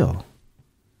feels real.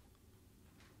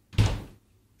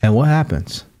 And what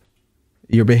happens?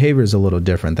 Your behavior is a little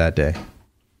different that day.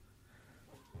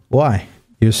 Why?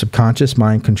 Your subconscious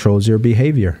mind controls your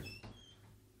behavior.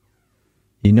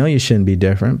 You know you shouldn't be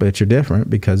different, but you're different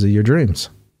because of your dreams.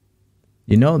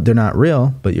 You know they're not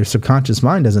real, but your subconscious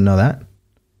mind doesn't know that.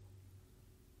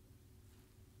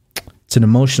 It's an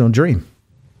emotional dream.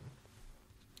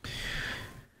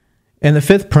 And the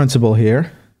fifth principle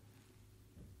here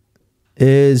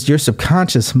is your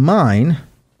subconscious mind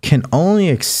can only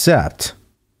accept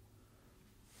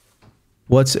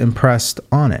what's impressed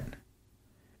on it.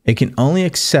 It can only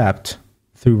accept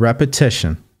through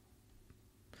repetition.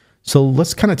 So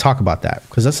let's kind of talk about that,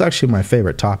 because that's actually my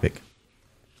favorite topic.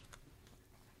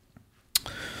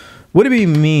 What do we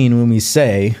mean when we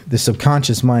say the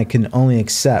subconscious mind can only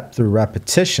accept through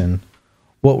repetition?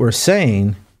 What we're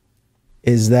saying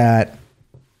is that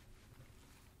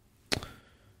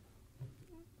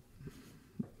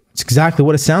it's exactly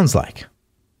what it sounds like.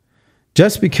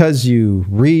 Just because you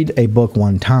read a book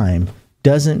one time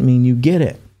doesn't mean you get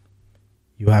it.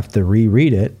 You have to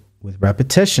reread it with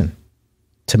repetition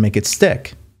to make it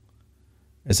stick.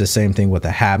 It's the same thing with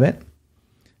a habit.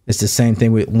 It's the same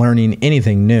thing with learning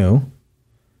anything new.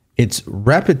 It's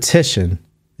repetition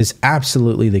is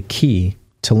absolutely the key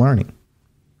to learning,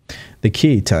 the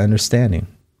key to understanding.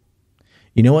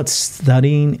 You know what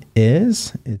studying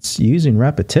is? It's using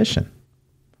repetition.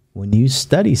 When you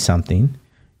study something,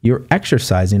 you're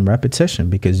exercising repetition,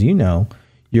 because you know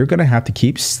you're going to have to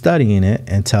keep studying it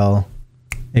until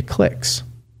it clicks.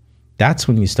 That's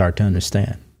when you start to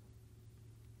understand.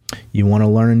 You want to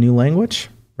learn a new language?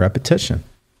 Repetition.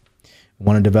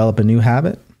 Want to develop a new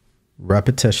habit?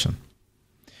 Repetition.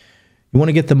 You want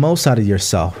to get the most out of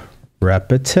yourself?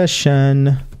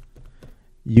 Repetition.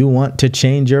 You want to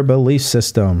change your belief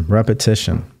system?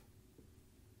 Repetition.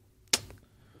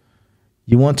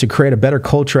 You want to create a better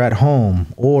culture at home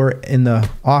or in the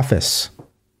office?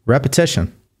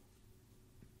 Repetition.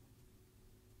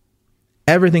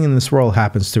 Everything in this world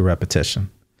happens through repetition.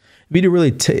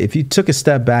 If you took a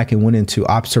step back and went into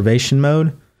observation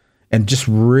mode and just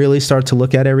really start to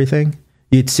look at everything,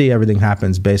 you'd see everything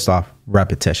happens based off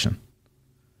repetition.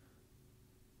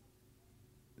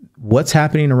 What's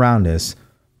happening around us?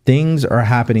 Things are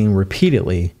happening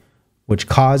repeatedly, which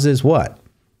causes what?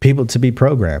 People to be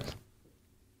programmed.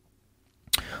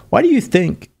 Why do you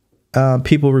think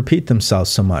people repeat themselves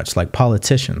so much, like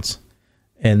politicians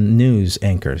and news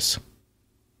anchors?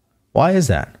 Why is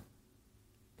that?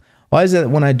 Why is it that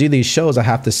when I do these shows, I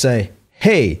have to say,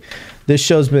 hey, this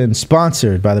show's been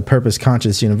sponsored by the Purpose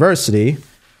Conscious University,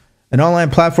 an online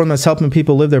platform that's helping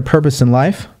people live their purpose in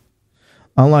life,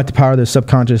 unlock the power of their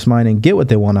subconscious mind, and get what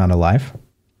they want out of life.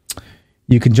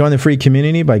 You can join the free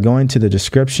community by going to the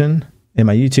description in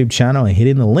my YouTube channel and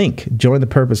hitting the link, join the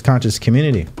Purpose Conscious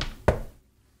community.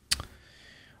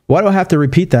 Why do I have to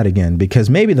repeat that again? Because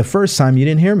maybe the first time you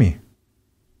didn't hear me.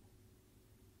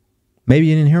 Maybe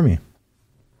you didn't hear me.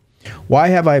 Why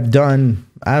have I done,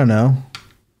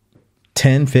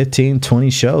 10, 15, 20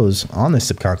 shows on the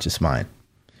subconscious mind?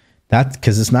 That's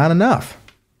because it's not enough.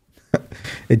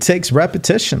 It takes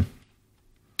repetition.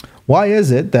 Why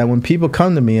is it that when people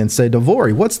come to me and say,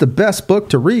 DeVory, what's the best book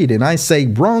to read? And I say,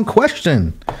 wrong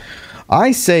question.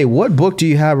 I say, what book do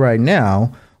you have right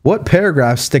now? What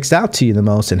paragraph sticks out to you the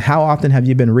most? And how often have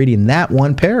you been reading that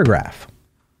one paragraph?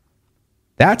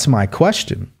 That's my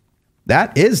question.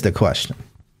 That is the question.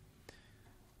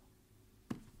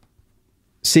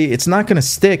 See, it's not going to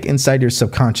stick inside your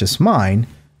subconscious mind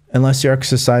unless you're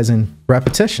exercising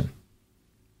repetition.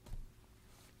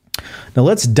 Now,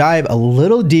 let's dive a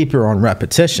little deeper on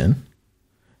repetition,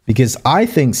 because I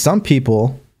think some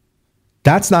people,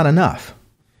 that's not enough.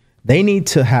 They need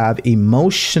to have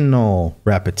emotional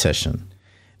repetition.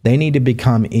 They need to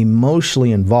become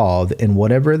emotionally involved in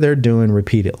whatever they're doing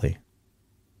repeatedly.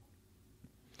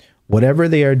 Whatever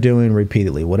they are doing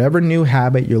repeatedly, whatever new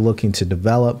habit you're looking to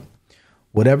develop,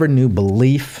 whatever new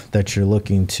belief that you're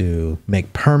looking to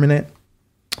make permanent,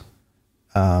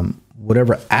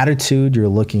 whatever attitude you're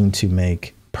looking to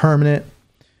make permanent,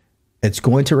 it's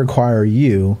going to require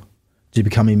you to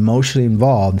become emotionally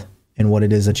involved in what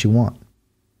it is that you want.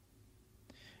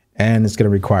 And it's going to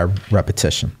require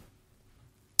repetition.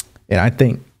 And I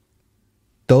think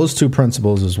those two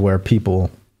principles is where people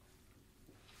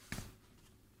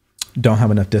don't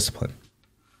have enough discipline.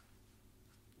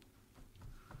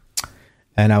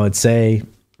 And I would say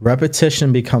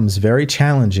repetition becomes very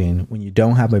challenging when you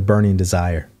don't have a burning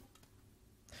desire.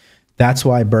 That's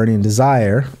why burning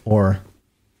desire, or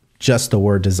just the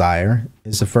word desire,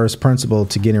 is the first principle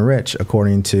to getting rich,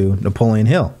 according to Napoleon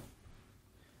Hill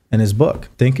in his book,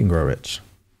 Think and Grow Rich.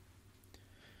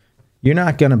 You're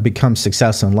not going to become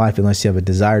successful in life unless you have a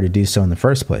desire to do so in the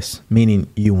first place, meaning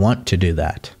you want to do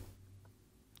that.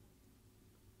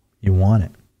 You want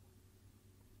it.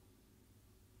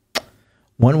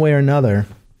 One way or another,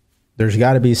 there's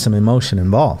got to be some emotion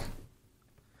involved.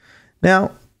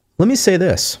 Now, let me say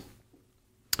this.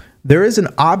 There is an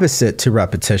opposite to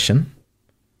repetition,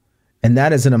 and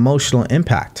that is an emotional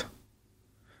impact.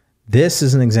 This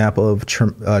is an example of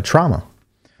trauma.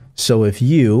 So if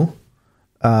you,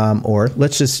 I'm going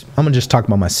to just talk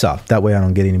about myself. That way I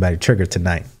don't get anybody triggered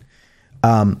tonight.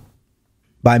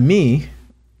 By me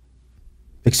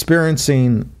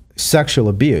experiencing sexual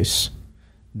abuse,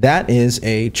 that is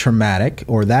a traumatic,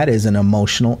 or that is an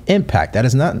emotional impact. That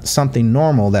is not something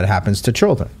normal that happens to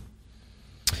children.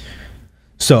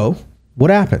 So what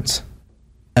happens?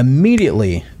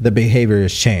 Immediately the behavior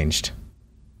is changed.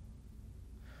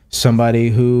 Somebody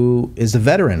who is a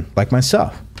veteran like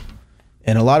myself,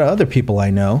 and a lot of other people I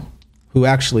know who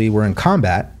actually were in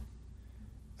combat,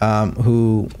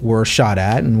 who were shot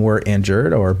at and were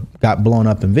injured or got blown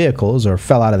up in vehicles or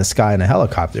fell out of the sky in a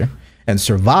helicopter and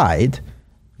survived,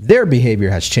 their behavior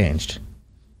has changed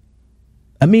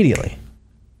immediately.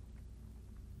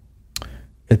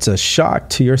 It's a shock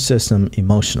to your system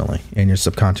emotionally and your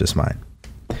subconscious mind.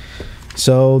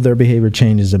 So their behavior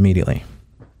changes immediately.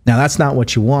 Now, that's not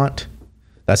what you want.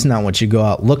 That's not what you go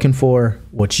out looking for.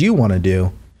 What you want to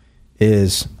do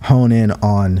is hone in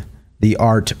on the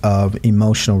art of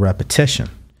emotional repetition,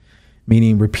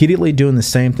 meaning repeatedly doing the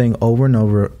same thing over and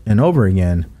over and over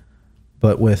again,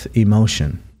 but with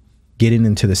emotion, getting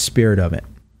into the spirit of it.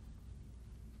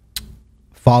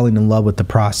 falling in love with the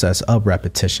process of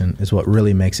repetition is what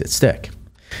really makes it stick.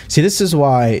 See, this is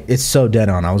why it's so dead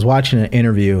on. I was watching an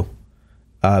interview.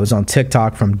 It was on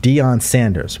TikTok from Deion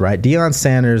Sanders, right? Deion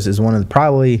Sanders is one of the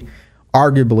probably,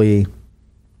 arguably,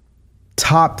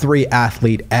 top 3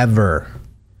 athlete ever.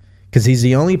 Because he's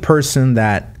the only person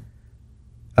that,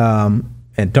 and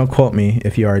don't quote me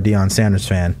if you are a Deion Sanders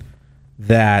fan,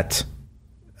 that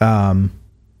I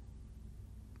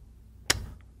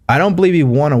don't believe he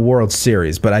won a World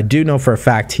Series, but I do know for a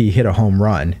fact he hit a home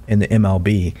run in the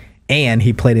MLB, and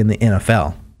he played in the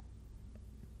NFL.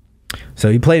 So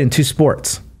he played in 2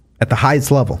 sports at the highest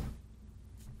level.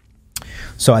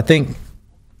 So I think,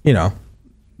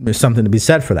 there's something to be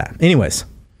said for that. Anyways,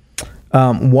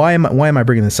 why am I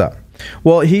bringing this up?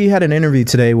 Well, he had an interview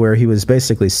today where he was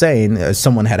basically saying,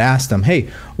 someone had asked him, hey,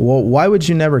 well, why would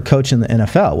you never coach in the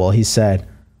NFL? Well, he said,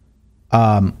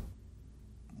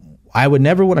 I would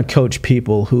never want to coach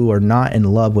people who are not in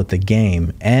love with the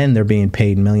game and they're being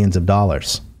paid millions of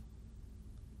dollars.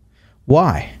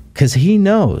 Why? Because he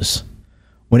knows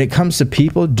when it comes to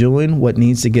people doing what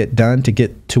needs to get done to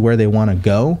get to where they want to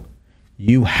go,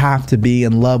 you have to be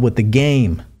in love with the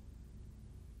game.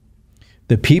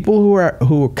 The people who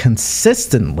are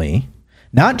consistently,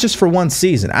 not just for one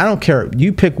season, I don't care,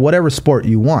 you pick whatever sport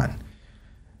you want,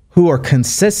 who are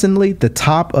consistently the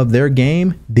top of their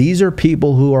game, these are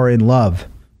people who are in love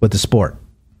with the sport.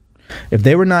 If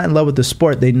they were not in love with the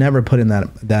sport, they'd never put in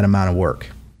that amount of work.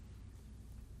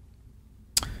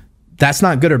 That's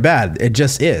not good or bad. It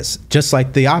just is. Just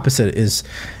like the opposite is,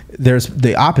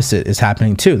 the opposite is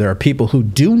happening too. There are people who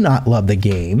do not love the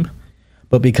game,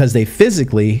 but because they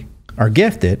physically are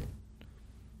gifted,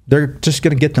 they're just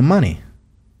going to get the money.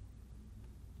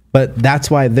 But that's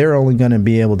why they're only going to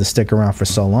be able to stick around for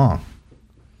so long.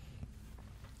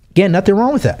 Again, nothing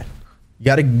wrong with that. You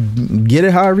got to get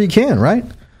it however you can, right?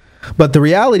 But the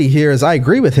reality here is I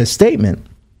agree with his statement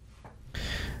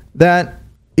that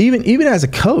even as a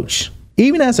coach,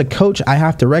 I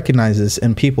have to recognize this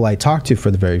in people I talk to for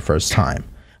the very first time.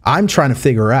 I'm trying to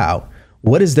figure out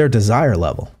what is their desire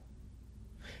level.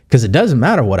 Because it doesn't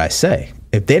matter what I say.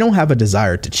 If they don't have a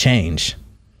desire to change,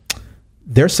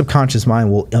 their subconscious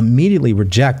mind will immediately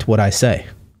reject what I say.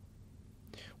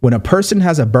 When a person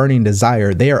has a burning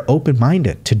desire, they are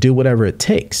open-minded to do whatever it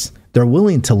takes. They're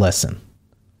willing to listen.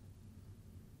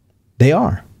 They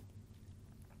are.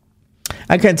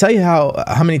 I can't tell you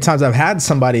how many times I've had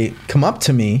somebody come up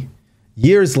to me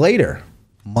years later,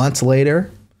 months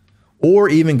later, or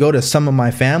even go to some of my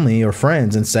family or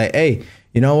friends and say, hey,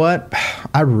 you know what?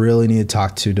 I really need to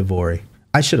talk to DeVory.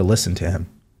 I should have listened to him.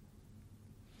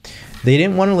 They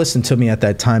didn't want to listen to me at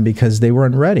that time because they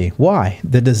weren't ready. Why?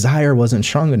 The desire wasn't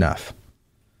strong enough.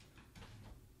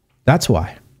 That's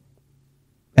why.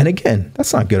 And again,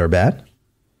 that's not good or bad.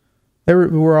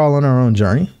 We're all on our own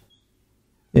journey.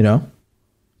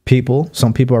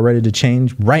 Some people are ready to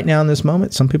change right now in this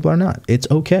moment. Some people are not. It's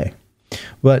okay.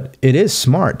 But it is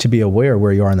smart to be aware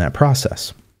where you are in that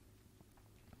process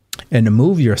and to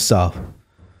move yourself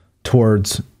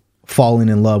towards falling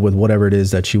in love with whatever it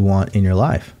is that you want in your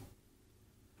life.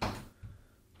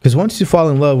 Because once you fall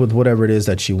in love with whatever it is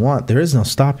that you want, there is no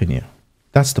stopping you.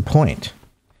 That's the point.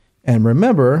 And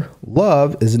remember,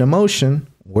 love is an emotion.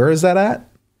 Where is that at?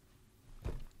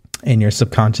 In your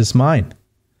subconscious mind.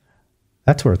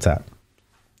 That's where it's at.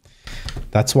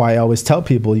 That's why I always tell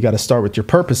people you got to start with your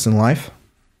purpose in life.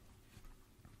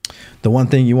 The one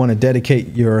thing you want to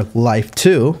dedicate your life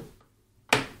to.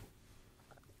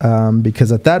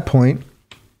 Because at that point,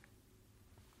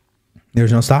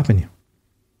 there's no stopping you.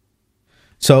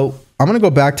 So I'm going to go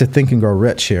back to Think and Grow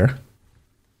Rich here.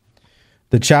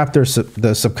 The chapter,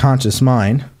 the subconscious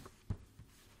mind,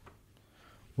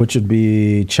 which would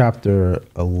be chapter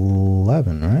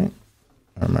 11, right?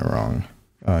 Or am I wrong?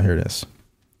 Here it is.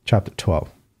 Chapter 12.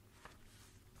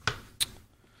 I'm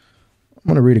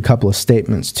going to read a couple of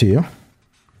statements to you,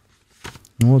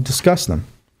 and we'll discuss them.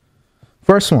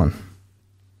 First one.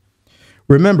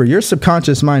 Remember, your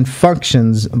subconscious mind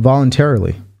functions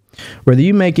voluntarily. Whether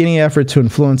you make any effort to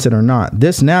influence it or not,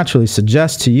 this naturally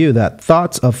suggests to you that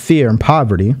thoughts of fear and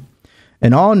poverty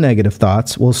and all negative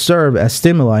thoughts will serve as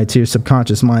stimuli to your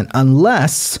subconscious mind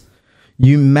unless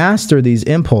you master these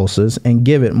impulses and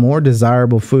give it more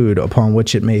desirable food upon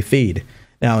which it may feed.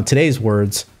 Now, in today's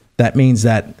words, that means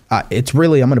that it's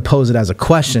really, I'm going to pose it as a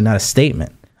question, not a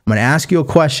statement. I'm going to ask you a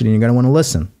question and you're going to want to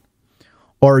listen.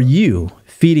 Are you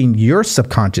feeding your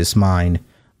subconscious mind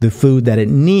the food that it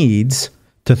needs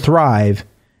to thrive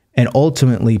and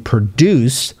ultimately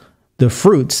produce the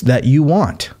fruits that you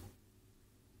want?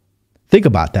 Think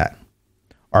about that.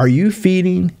 Are you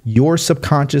feeding your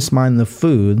subconscious mind the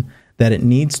food that it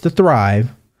needs to thrive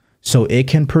so it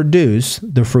can produce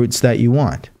the fruits that you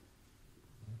want.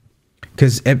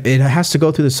 Because it has to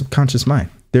go through the subconscious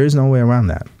mind. There is no way around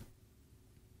that.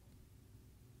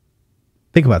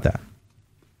 Think about that.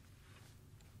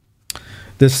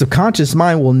 The subconscious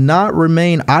mind will not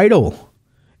remain idle.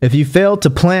 If you fail to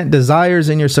plant desires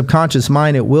in your subconscious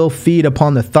mind, it will feed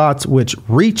upon the thoughts which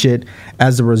reach it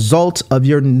as a result of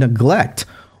your neglect.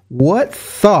 What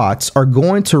thoughts are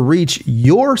going to reach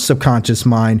your subconscious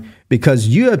mind because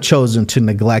you have chosen to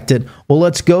neglect it? Well,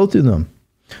 let's go through them.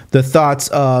 The thoughts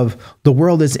of the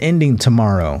world is ending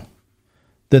tomorrow.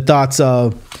 The thoughts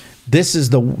of this is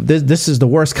the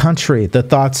worst country. The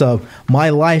thoughts of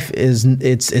my life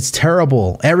it's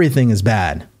terrible. Everything is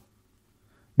bad.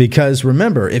 Because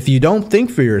remember, if you don't think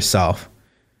for yourself,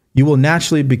 you will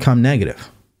naturally become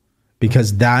negative,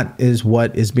 because that is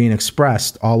what is being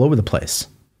expressed all over the place.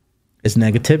 It's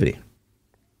negativity.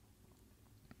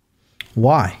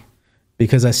 Why?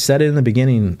 Because I said it in the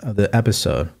beginning of the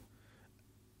episode.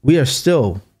 We are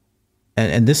still,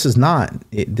 and this is not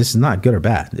good or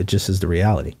bad. It just is the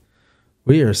reality.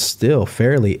 We are still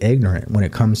fairly ignorant when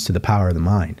it comes to the power of the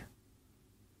mind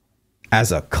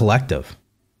as a collective.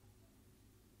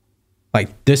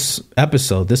 Like this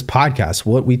episode, this podcast,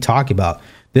 what we talk about,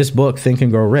 this book, Think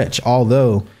and Grow Rich,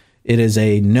 although it is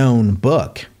a known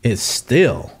book, it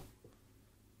still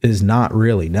is not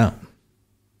really known.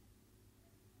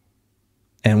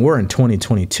 And we're in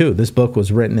 2022. This book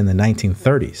was written in the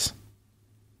 1930s.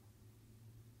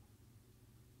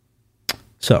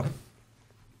 So,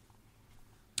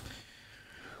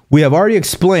 we have already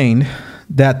explained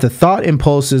that the thought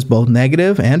impulses, both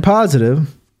negative and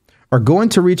positive, are going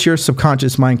to reach your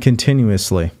subconscious mind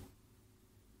continuously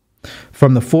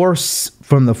from the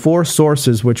four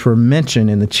sources which were mentioned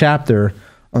in the chapter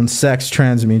on sex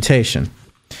transmutation.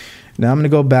 Now I'm going to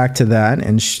go back to that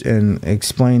and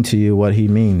explain to you what he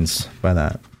means by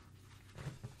that.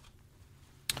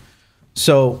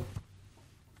 So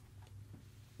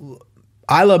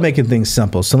I love making things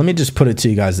simple. So let me just put it to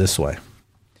you guys this way.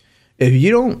 If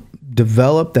you don't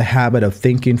develop the habit of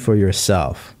thinking for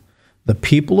yourself, the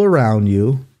people around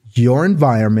you, your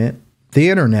environment, the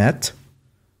internet,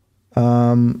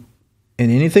 and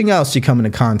anything else you come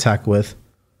into contact with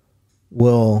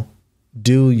will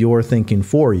do your thinking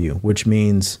for you, which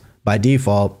means by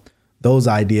default, those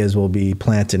ideas will be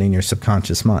planted in your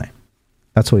subconscious mind.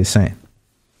 That's what he's saying.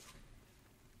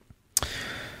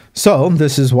 So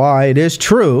this is why it is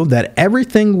true that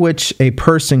everything which a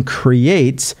person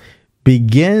creates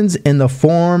begins in the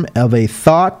form of a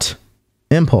thought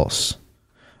impulse.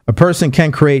 A person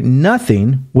can create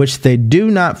nothing which they do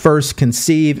not first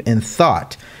conceive in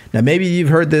thought. Now, maybe you've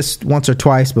heard this once or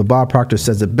twice, but Bob Proctor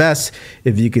says it best.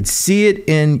 If you could see it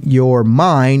in your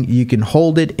mind, you can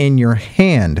hold it in your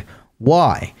hand.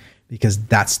 Why? Because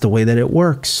that's the way that it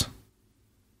works.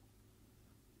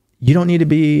 You don't need to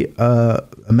be a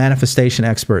manifestation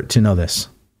expert to know this.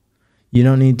 You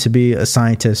don't need to be a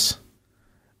scientist.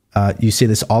 You see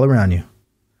this all around you.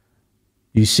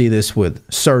 You see this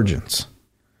with surgeons.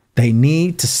 They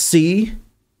need to see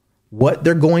what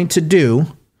they're going to do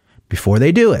before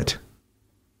they do it.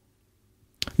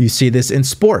 You see this in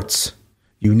sports.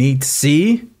 You need to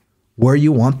see where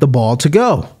you want the ball to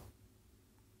go.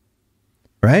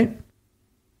 Right?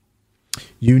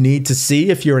 You need to see,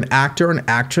 if you're an actor or an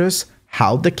actress,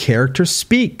 how the character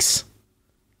speaks.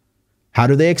 How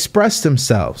do they express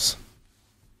themselves?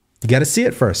 You got to see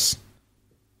it first.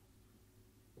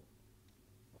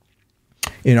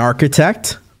 An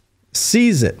architect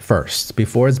sees it first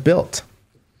before it's built.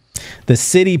 The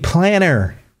city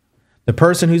planner, the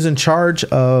person who's in charge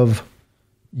of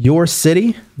your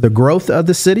city, the growth of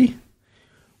the city,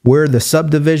 where the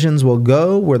subdivisions will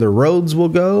go, where the roads will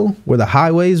go, where the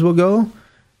highways will go,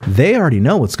 they already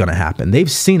know what's going to happen. They've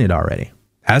seen it already.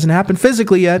 Hasn't happened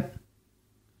physically yet.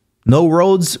 No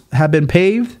roads have been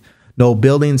paved. No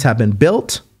buildings have been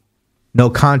built. No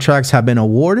contracts have been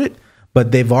awarded,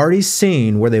 but they've already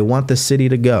seen where they want the city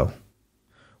to go.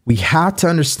 We have to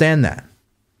understand that.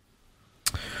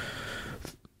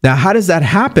 Now, how does that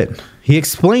happen? He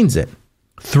explains it.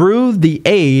 Through the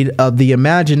aid of the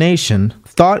imagination,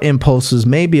 thought impulses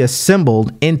may be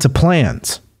assembled into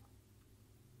plans.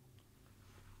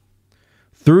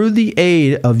 Through the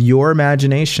aid of your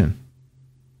imagination.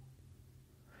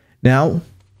 Now,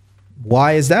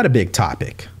 why is that a big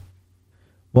topic?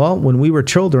 Well, when we were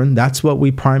children, that's what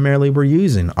we primarily were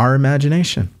using, our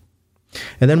imagination.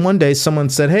 And then one day someone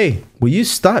said, "Hey, will you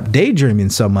stop daydreaming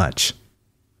so much?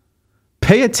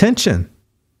 Pay attention.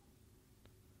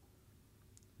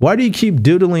 Why do you keep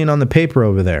doodling on the paper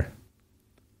over there?"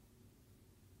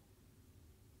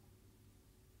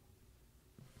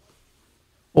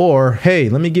 Or, hey,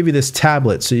 let me give you this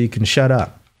tablet so you can shut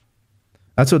up.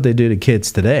 That's what they do to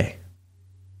kids today.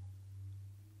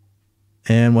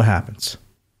 And what happens?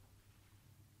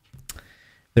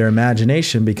 Their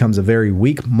imagination becomes a very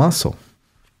weak muscle.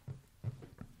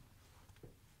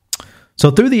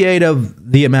 So through the aid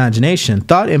of the imagination,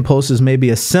 thought impulses may be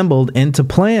assembled into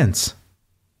plans.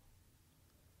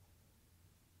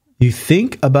 You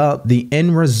think about the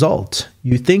end result.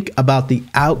 You think about the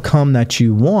outcome that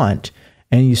you want,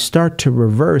 and you start to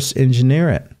reverse engineer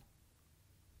it.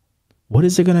 What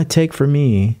is it going to take for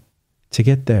me to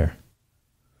get there?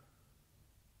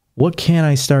 What can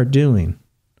I start doing?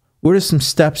 What are some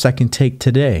steps I can take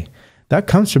today? That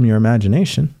comes from your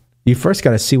imagination. You first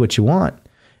got to see what you want.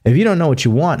 If you don't know what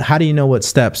you want, how do you know what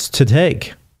steps to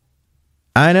take?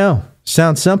 I know,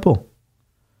 sounds simple.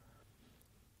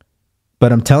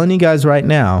 But I'm telling you guys right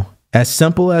now, as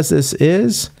simple as this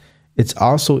is, it's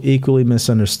also equally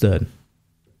misunderstood.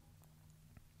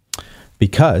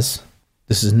 Because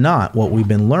this is not what we've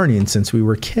been learning since we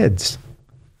were kids.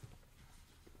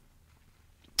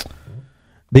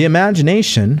 The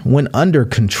imagination, when under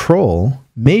control,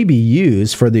 may be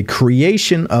used for the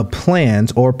creation of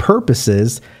plans or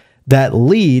purposes that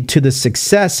lead to the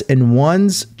success in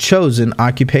one's chosen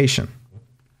occupation.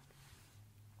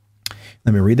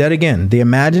 Let me read that again. The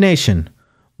imagination,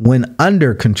 when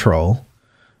under control,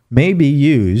 may be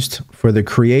used for the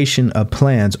creation of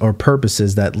plans or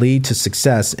purposes that lead to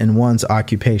success in one's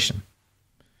occupation.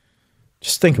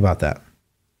 Just think about that.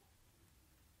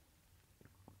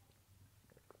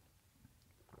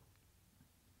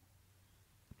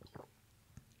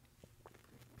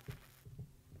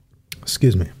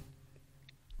 Excuse me.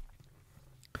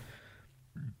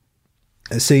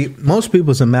 See, most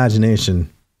people's imagination,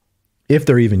 if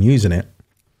they're even using it,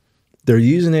 they're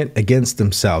using it against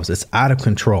themselves. It's out of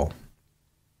control.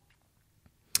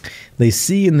 They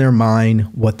see in their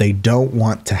mind what they don't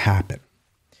want to happen.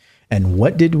 And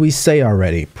what did we say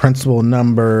already? Principle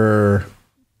number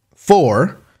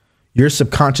 4, your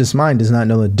subconscious mind does not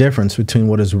know the difference between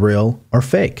what is real or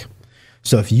fake.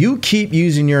 So if you keep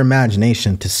using your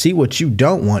imagination to see what you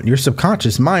don't want, your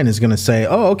subconscious mind is going to say,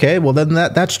 oh, okay, well, then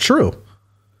that's true.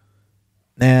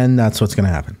 And that's what's going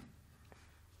to happen.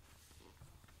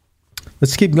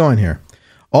 Let's keep going here.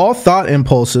 All thought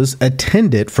impulses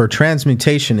intended for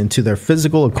transmutation into their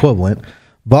physical equivalent,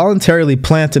 voluntarily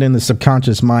planted in the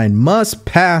subconscious mind, must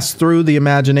pass through the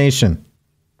imagination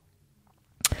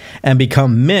and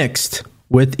become mixed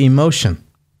with emotion.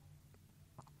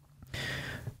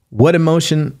 What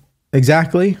emotion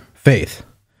exactly? Faith.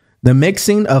 The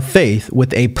mixing of faith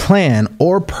with a plan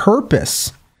or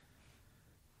purpose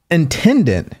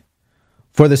intended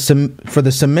for the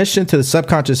submission to the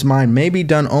subconscious mind may be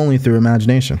done only through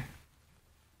imagination.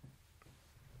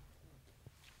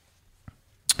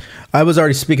 I was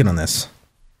already speaking on this.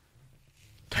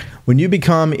 When you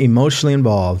become emotionally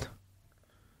involved,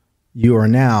 you are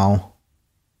now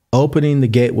opening the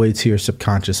gateway to your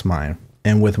subconscious mind.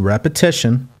 And with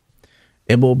repetition,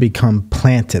 it will become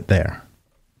planted there.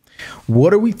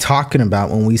 What are we talking about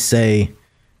when we say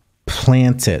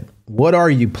planted? What are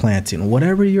you planting?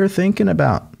 Whatever you're thinking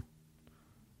about.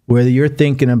 Whether you're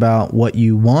thinking about what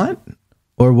you want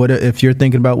or what if you're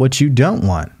thinking about what you don't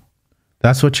want.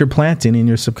 That's what you're planting in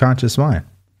your subconscious mind.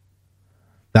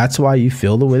 That's why you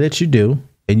feel the way that you do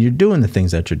and you're doing the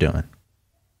things that you're doing.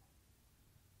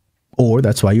 Or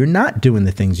that's why you're not doing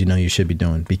the things you know you should be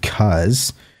doing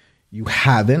because you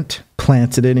haven't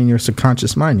planted it in your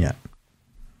subconscious mind yet.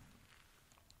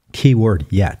 Keyword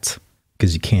yet,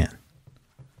 because you can't.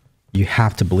 You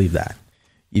have to believe that.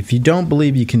 If you don't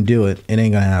believe you can do it, it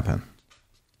ain't going to happen.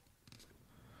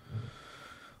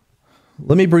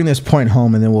 Let me bring this point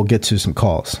home and then we'll get to some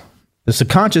calls. The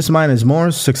subconscious mind is more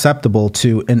susceptible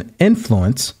to an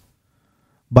influence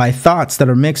by thoughts that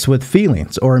are mixed with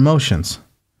feelings or emotions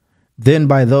than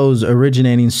by those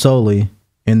originating solely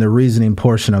in the reasoning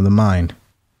portion of the mind.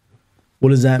 What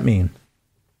does that mean?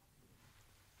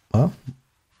 Well,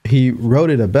 he wrote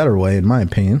it a better way, in my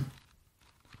opinion,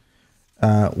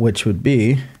 which would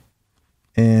be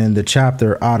in the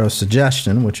chapter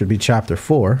Autosuggestion, which would be chapter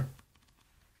 4.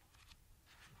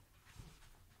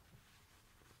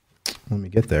 Let me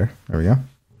get there. There we go.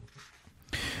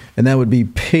 And that would be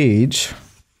page...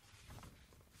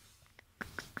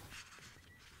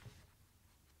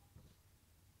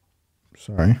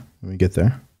 Sorry, let me get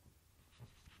there.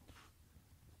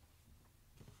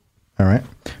 All right.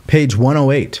 Page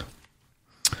 108.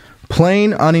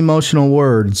 Plain, unemotional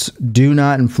words do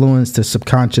not influence the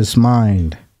subconscious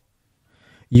mind.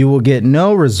 You will get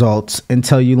no results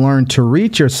until you learn to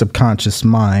reach your subconscious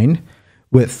mind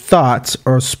with thoughts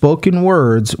or spoken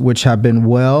words which have been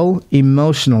well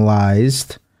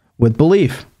emotionalized with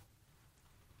belief.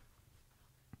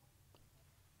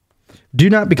 Do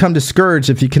not become discouraged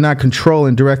if you cannot control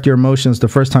and direct your emotions the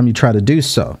first time you try to do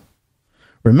so.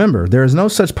 Remember, there is no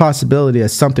such possibility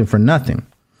as something for nothing.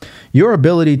 Your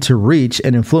ability to reach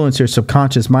and influence your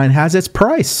subconscious mind has its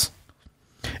price,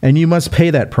 and you must pay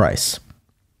that price.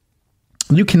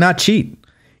 You cannot cheat,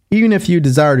 even if you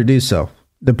desire to do so.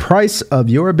 The price of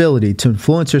your ability to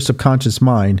influence your subconscious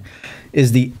mind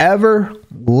is the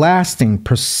everlasting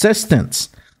persistence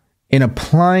in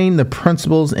applying the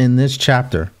principles in this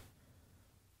chapter.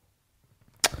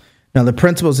 Now, the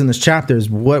principles in this chapter is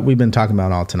what we've been talking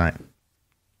about all tonight.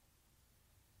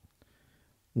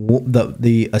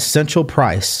 The essential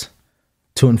price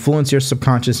to influence your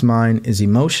subconscious mind is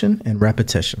emotion and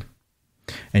repetition.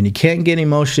 And you can't get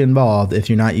emotion involved if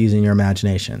you're not using your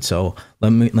imagination. So let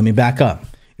me back up.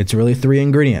 It's really 3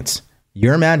 ingredients.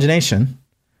 Your imagination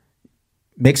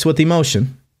mixed with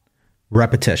emotion,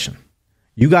 repetition.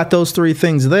 You got those 3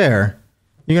 things there,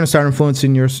 you're going to start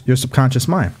influencing your subconscious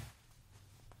mind.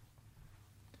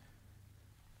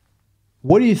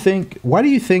 What do you think? What do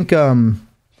you think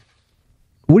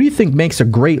makes a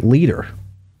great leader?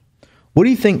 What do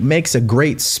you think makes a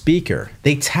great speaker?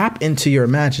 They tap into your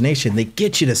imagination. They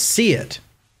get you to see it.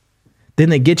 Then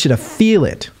they get you to feel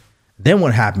it. Then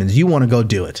what happens? You want to go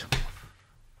do it.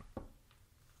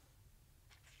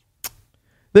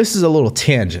 This is a little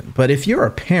tangent, but if you're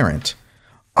a parent,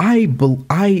 I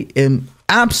am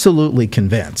absolutely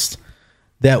convinced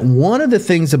that one of the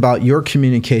things about your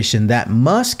communication that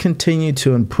must continue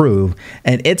to improve,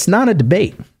 and it's not a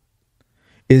debate,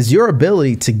 is your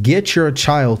ability to get your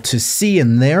child to see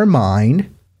in their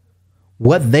mind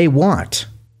what they want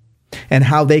and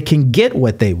how they can get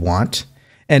what they want,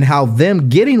 and how them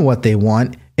getting what they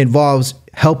want involves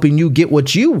helping you get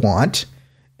what you want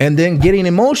and then getting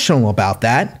emotional about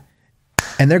that,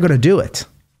 and they're going to do it.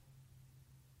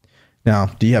 Now,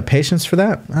 do you have patience for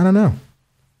that? I don't know.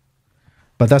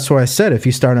 But that's why I said if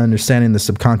you start understanding the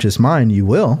subconscious mind, you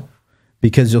will,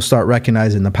 because you'll start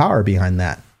recognizing the power behind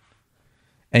that.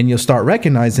 And you'll start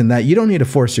recognizing that you don't need to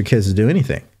force your kids to do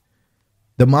anything.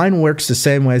 The mind works the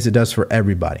same way as it does for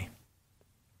everybody.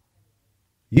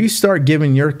 You start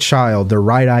giving your child the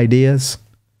right ideas.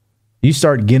 You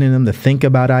start getting them to think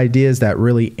about ideas that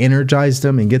really energize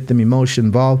them and get them emotion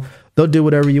involved. They'll do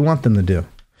whatever you want them to do.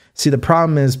 See, the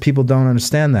problem is people don't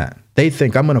understand that. They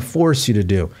think I'm going to force you to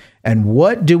do. And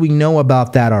what do we know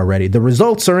about that already? The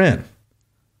results are in.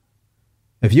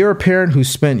 If you're a parent who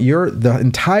spent the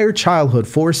entire childhood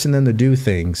forcing them to do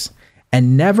things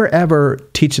and never, ever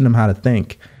teaching them how to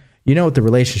think, you know what the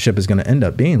relationship is going to end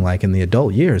up being like in the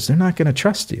adult years. They're not going to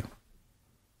trust you.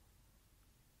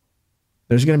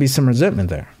 There's going to be some resentment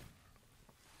there.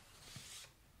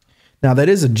 Now, that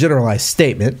is a generalized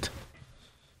statement,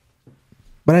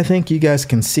 but I think you guys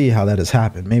can see how that has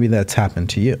happened. Maybe that's happened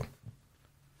to you.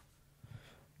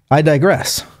 I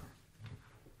digress.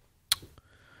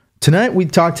 Tonight, we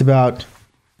talked about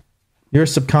your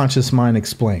subconscious mind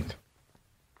explained.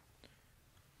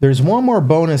 There's one more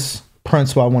bonus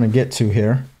principle I want to get to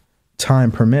here,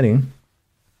 time permitting.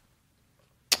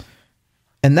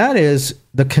 And that is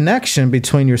the connection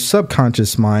between your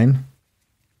subconscious mind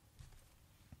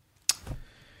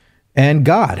and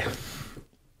God,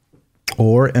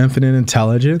 or infinite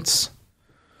intelligence,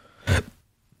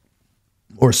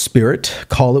 or spirit,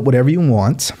 call it whatever you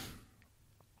want.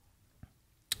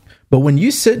 But when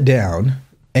you sit down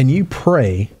and you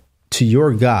pray to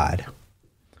your God,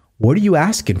 what are you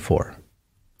asking for?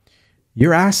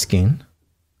 You're asking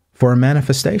for a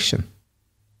manifestation.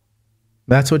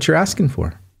 That's what you're asking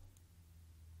for.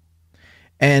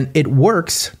 And it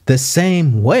works the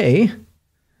same way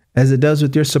as it does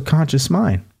with your subconscious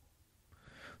mind.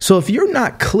 So if you're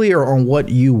not clear on what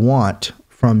you want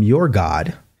from your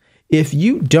God, if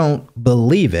you don't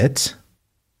believe it,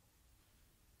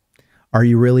 are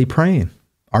you really praying?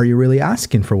 Are you really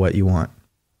asking for what you want?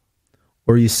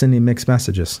 Or are you sending mixed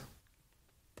messages?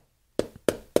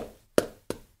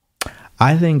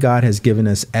 I think God has given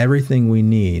us everything we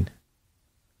need.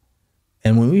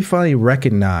 And when we finally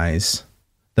recognize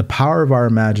the power of our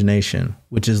imagination,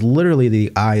 which is literally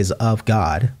the eyes of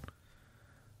God,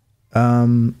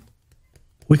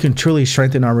 we can truly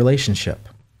strengthen our relationship.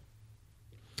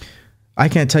 I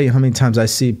can't tell you how many times I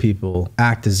see people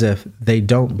act as if they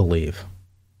don't believe,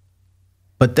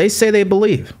 but they say they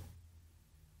believe.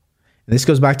 And this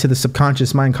goes back to the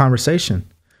subconscious mind conversation.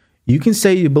 You can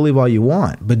say you believe all you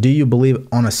want, but do you believe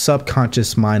on a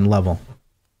subconscious mind level?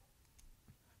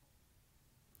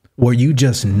 Where you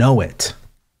just know it.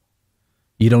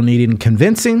 You don't need any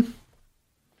convincing.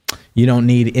 You don't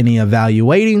need any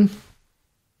evaluating.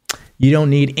 You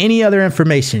don't need any other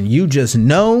information. You just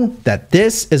know that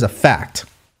this is a fact.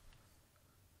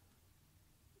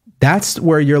 That's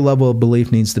where your level of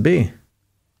belief needs to be.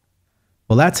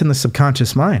 Well, that's in the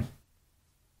subconscious mind.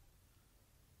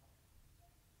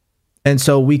 And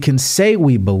so we can say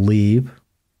we believe,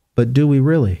 but do we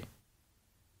really?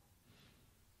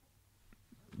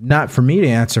 Not for me to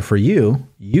answer for you.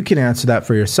 You can answer that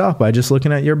for yourself by just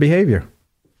looking at your behavior.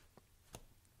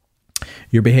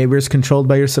 Your behavior is controlled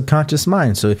by your subconscious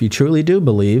mind. So if you truly do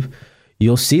believe,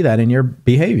 you'll see that in your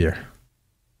behavior.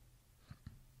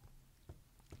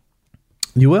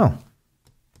 You will.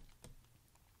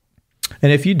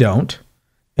 And if you don't,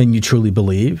 and you truly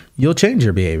believe, you'll change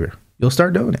your behavior. You'll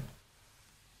start doing it.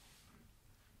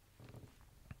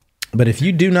 But if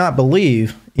you do not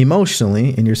believe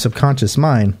emotionally in your subconscious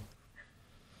mind,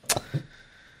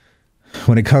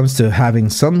 when it comes to having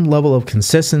some level of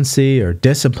consistency or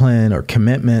discipline or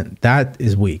commitment, that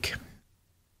is weak.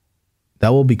 That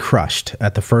will be crushed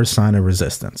at the first sign of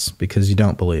resistance because you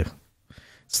don't believe.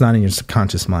 It's not in your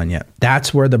subconscious mind yet.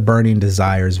 That's where the burning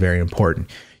desire is very important.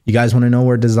 You guys want to know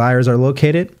where desires are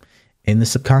located? In the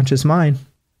subconscious mind.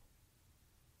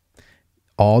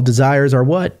 All desires are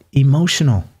what?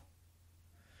 Emotional.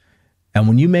 And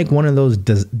when you make one of those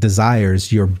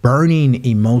desires your burning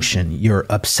emotion, your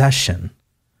obsession,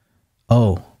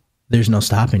 there's no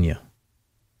stopping you.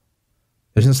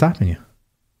 There's no stopping you.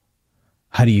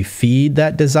 How do you feed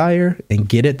that desire and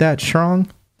get it that strong?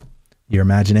 Your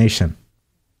imagination.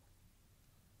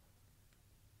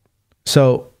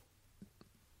 So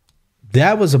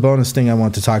that was a bonus thing I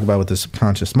want to talk about with the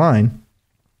subconscious mind.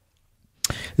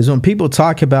 Is when people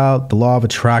talk about the law of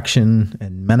attraction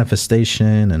and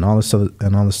manifestation and all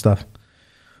this stuff,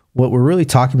 what we're really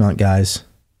talking about, guys,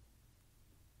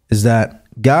 is that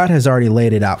God has already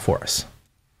laid it out for us.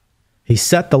 He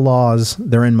set the laws,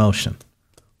 they're in motion.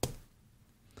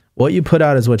 What you put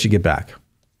out is what you get back.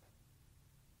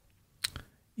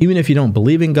 Even if you don't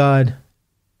believe in God,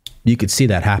 you could see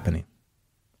that happening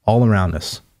all around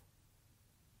us.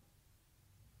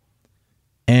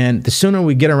 And the sooner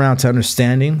we get around to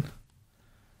understanding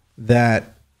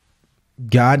that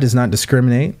God does not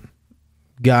discriminate,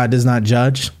 God does not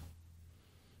judge,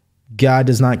 God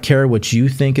does not care what you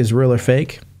think is real or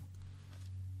fake,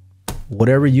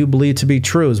 whatever you believe to be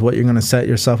true is what you're going to set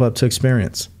yourself up to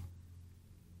experience.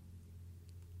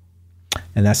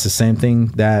 And that's the same thing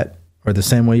the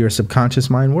same way your subconscious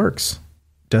mind works.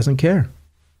 Doesn't care.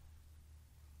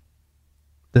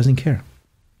 Doesn't care.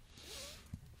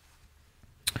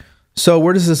 So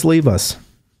where does this leave us?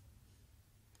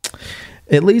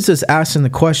 It leaves us asking the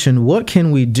question, what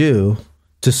can we do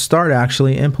to start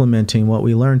actually implementing what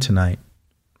we learned tonight?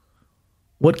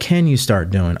 What can you start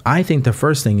doing? I think the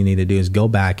first thing you need to do is go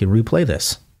back and replay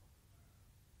this.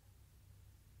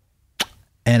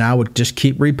 And I would just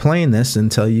keep replaying this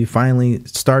until you finally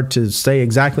start to say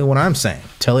exactly what I'm saying,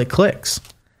 till it clicks.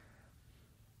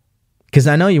 Because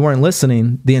I know you weren't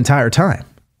listening the entire time.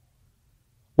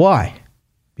 Why?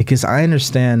 Because I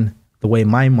understand the way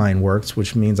my mind works,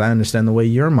 which means I understand the way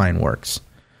your mind works.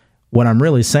 What I'm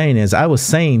really saying is I was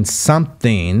saying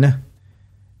something, and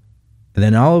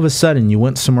then all of a sudden you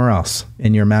went somewhere else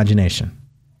in your imagination.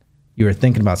 You were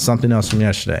thinking about something else from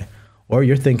yesterday. Or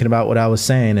you're thinking about what I was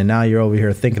saying, and now you're over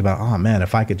here thinking about, oh man,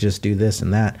 if I could just do this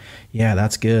and that. Yeah,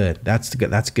 that's good. That's good.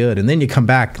 That's good. And then you come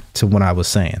back to what I was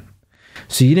saying.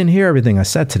 So you didn't hear everything I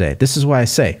said today. This is why I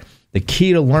say the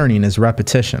key to learning is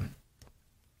repetition.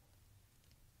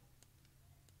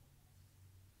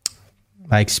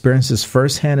 I experienced this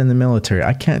firsthand in the military.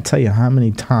 I can't tell you how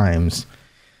many times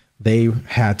they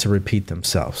had to repeat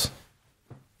themselves.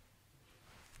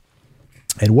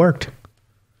 It worked.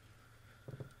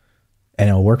 And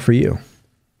it'll work for you.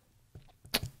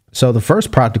 So the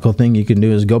first practical thing you can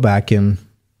do is go back and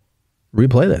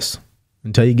replay this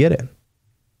until you get it.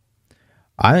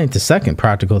 I think the second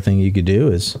practical thing you could do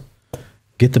is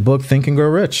get the book Think and Grow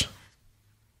Rich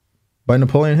by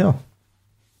Napoleon Hill.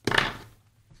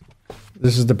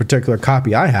 This is the particular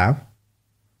copy I have,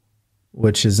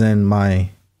 which is in my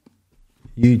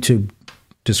YouTube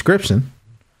description.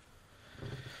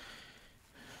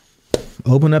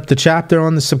 Open up the chapter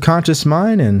on the subconscious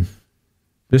mind and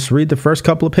just read the first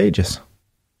couple of pages.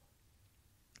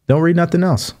 Don't read nothing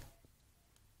else.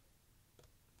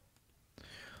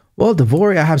 Well,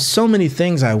 DeVory, I have so many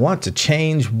things I want to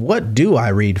change. What do I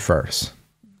read first?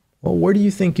 Well, where do you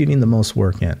think you need the most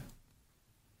work in?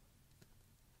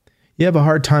 You have a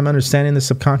hard time understanding the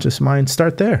subconscious mind?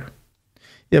 Start there.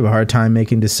 You have a hard time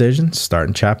making decisions? Start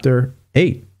in chapter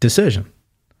 8, decision.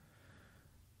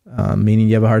 meaning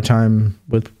you have a hard time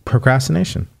with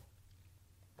procrastination.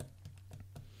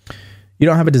 You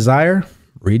don't have a desire?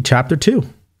 Read chapter 2,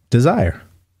 desire.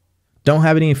 Don't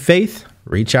have any faith?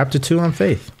 Read chapter 2 on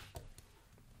faith.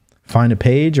 Find a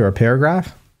page or a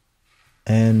paragraph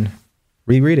and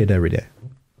reread it every day.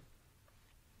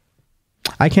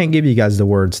 I can't give you guys the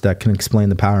words that can explain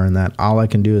the power in that. All I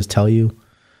can do is tell you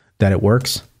that it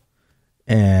works,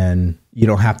 and you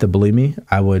don't have to believe me.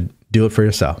 I would do it for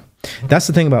yourself. That's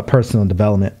the thing about personal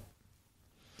development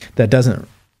that isn't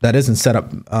set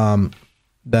up,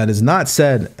 that is not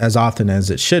said as often as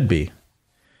it should be.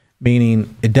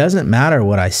 Meaning, it doesn't matter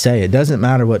what I say. It doesn't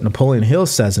matter what Napoleon Hill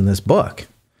says in this book.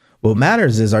 What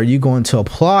matters is, are you going to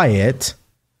apply it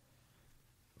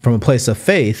from a place of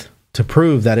faith to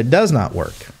prove that it does not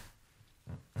work?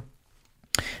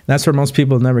 That's where most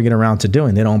people never get around to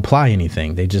doing. They don't apply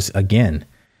anything. They just, again,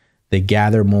 they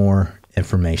gather more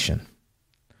information,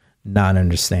 not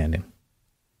understanding.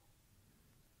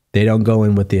 They don't go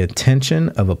in with the intention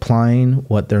of applying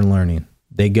what they're learning.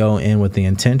 They go in with the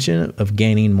intention of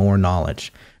gaining more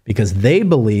knowledge because they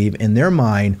believe in their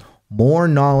mind more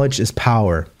knowledge is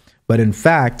power. But in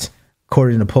fact,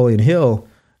 according to Napoleon Hill,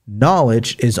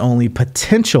 knowledge is only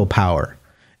potential power.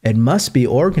 It must be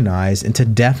organized into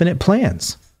definite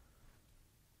plans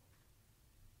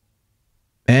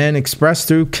and expressed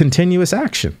through continuous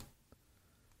action.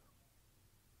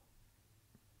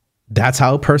 That's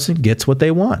how a person gets what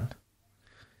they want.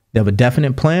 They have a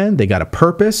definite plan, they got a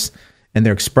purpose, and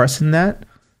they're expressing that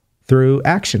through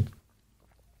action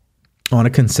on a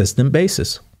consistent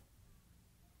basis.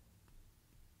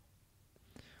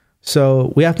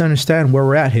 So we have to understand where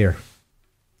we're at here.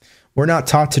 We're not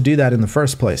taught to do that in the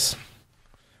first place.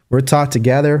 We're taught to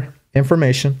gather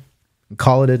information and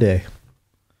call it a day.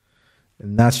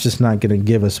 And that's just not going to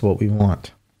give us what we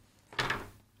want.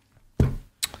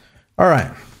 All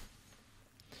right.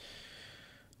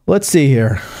 Let's see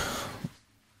here.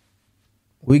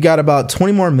 We got about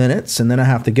 20 more minutes, and then I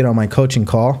have to get on my coaching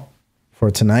call for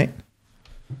tonight.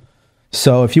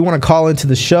 So if you want to call into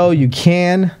the show, you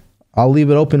can. I'll leave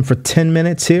it open for 10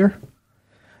 minutes here.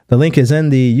 The link is in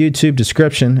the YouTube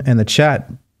description and the chat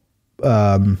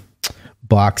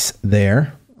box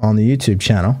there on the YouTube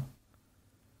channel.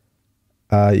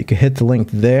 You can hit the link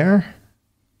there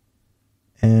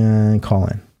and call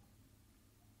in.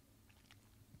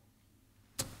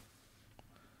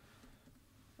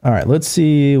 All right, let's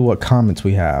see what comments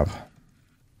we have.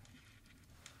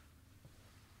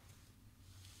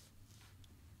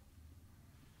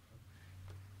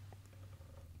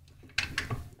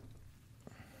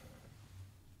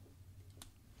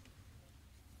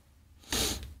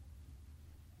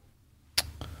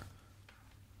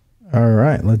 All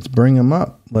right, let's bring them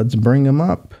up. Let's bring them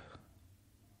up.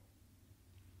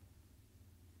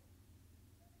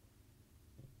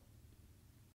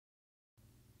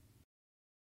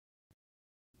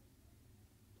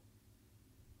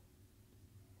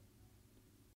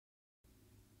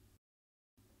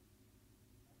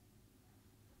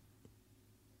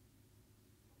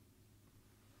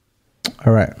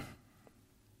 All right.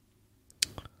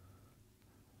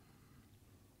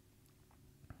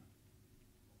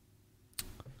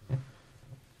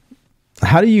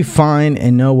 How do you find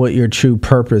and know what your true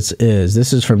purpose is?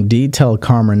 This is from Detail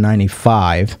Karma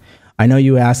 95. I know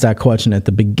you asked that question at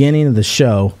the beginning of the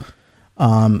show.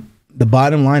 The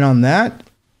bottom line on that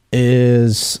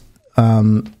is,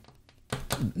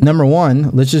 number one,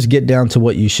 let's just get down to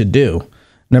what you should do.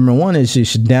 Number one is you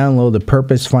should download the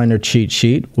Purpose Finder cheat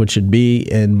sheet, which should be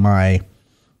in my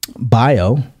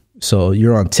bio. So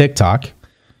you're on TikTok.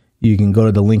 You can go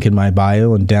to the link in my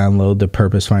bio and download the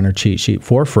Purpose Finder cheat sheet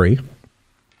for free.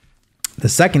 The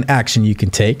second action you can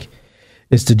take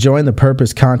is to join the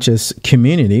Purpose Conscious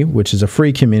community, which is a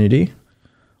free community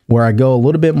where I go a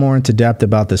little bit more into depth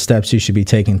about the steps you should be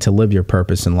taking to live your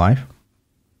purpose in life.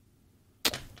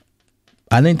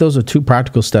 I think those are two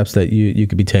practical steps that you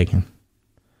could be taking.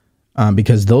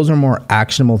 Because those are more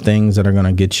actionable things that are going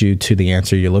to get you to the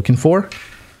answer you're looking for.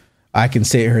 I can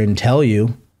sit here and tell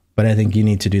you, but I think you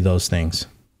need to do those things.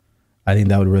 I think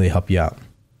that would really help you out.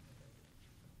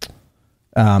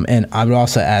 And I would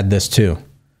also add this too.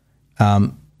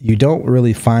 You don't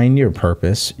really find your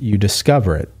purpose. You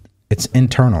discover it. It's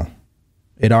internal.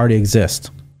 It already exists.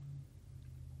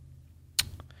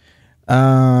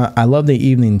 I love the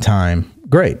evening time.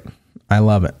 Great. I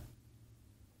love it.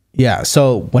 Yeah.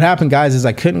 So what happened, guys, is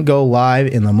I couldn't go live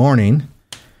in the morning.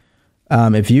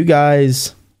 If you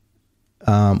guys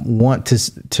want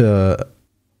to,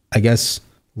 I guess,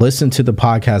 listen to the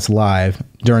podcast live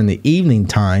during the evening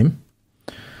time,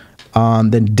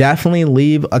 then definitely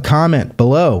leave a comment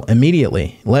below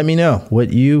immediately. Let me know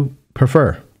what you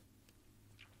prefer.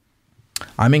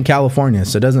 I'm in California,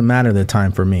 so it doesn't matter the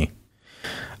time for me.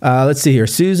 Let's see here.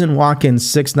 Susan Watkins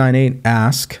 698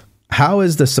 asks, how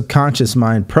is the subconscious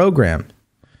mind programmed?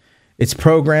 It's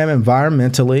programmed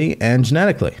environmentally and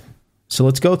genetically. So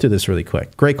let's go through this really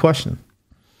quick. Great question.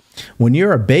 When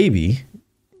you're a baby,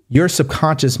 your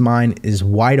subconscious mind is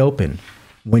wide open.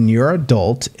 When you're an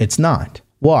adult, it's not.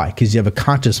 Why? Because you have a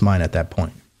conscious mind at that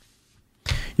point.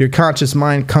 Your conscious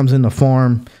mind comes in the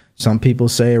form, some people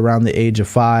say around the age of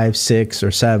 5, 6,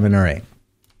 or 7, or 8,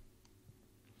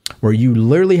 where you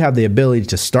literally have the ability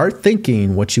to start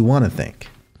thinking what you want to think.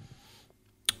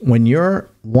 When you're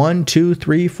 1, 2,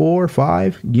 3, 4,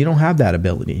 5, you don't have that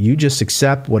ability. You just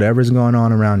accept whatever's going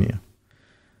on around you.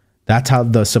 That's how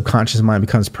the subconscious mind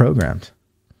becomes programmed.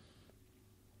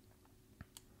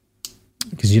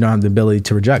 Because you don't have the ability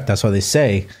to reject. That's why they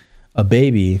say a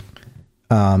baby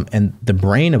and the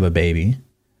brain of a baby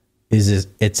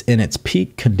it's in its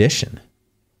peak condition.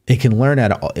 It can learn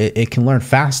it can learn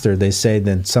faster, they say,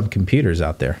 than some computers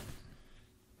out there.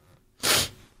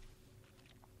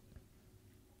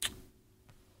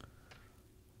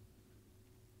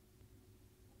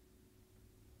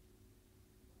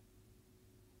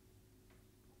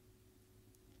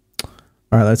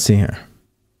 All right, let's see here.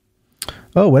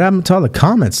 Oh, what happened to all the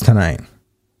comments tonight?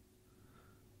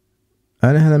 I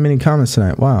didn't have that many comments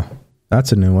tonight. Wow,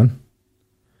 that's a new one.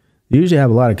 You usually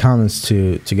have a lot of comments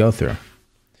to go through.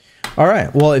 All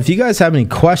right, well, if you guys have any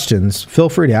questions, feel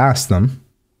free to ask them.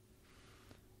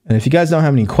 And if you guys don't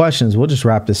have any questions, we'll just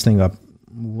wrap this thing up.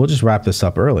 We'll just wrap this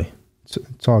up early.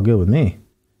 It's all good with me.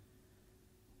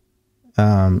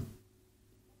 But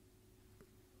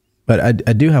I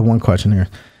do have one question here.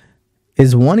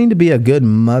 Is wanting to be a good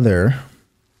mother,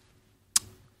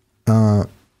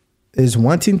 is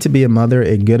wanting to be a mother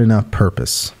a good enough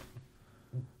purpose?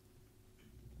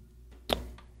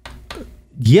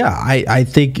 Yeah, I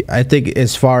think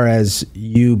as far as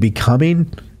you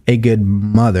becoming a good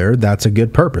mother, that's a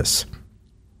good purpose.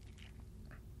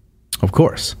 Of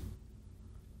course.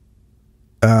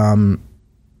 I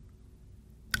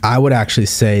would actually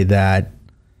say that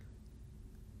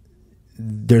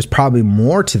there's probably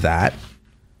more to that.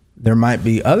 There might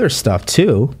be other stuff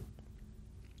too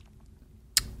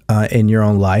in your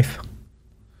own life.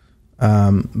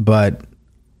 But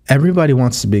everybody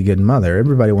wants to be a good mother.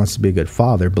 Everybody wants to be a good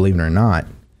father, believe it or not.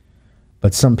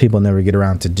 But some people never get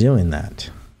around to doing that.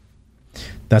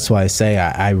 That's why I say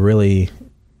I really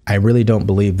don't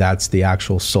believe that's the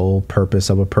actual sole purpose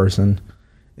of a person,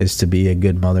 is to be a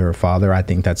good mother or father. I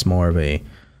think that's more of an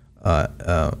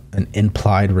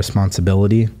implied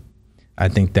responsibility. I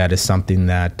think that is something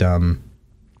that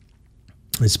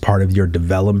is part of your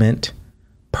development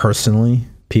personally.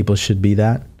 People should be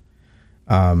that.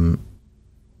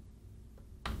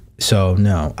 So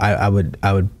no, I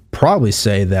would probably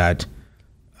say that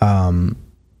as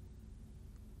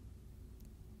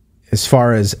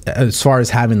far as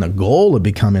having the goal of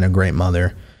becoming a great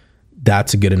mother,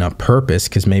 that's a good enough purpose,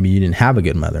 because maybe you didn't have a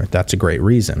good mother. That's a great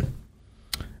reason.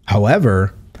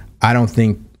 However,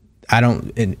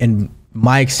 in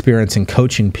my experience in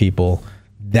coaching people,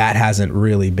 that hasn't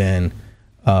really been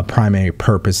a primary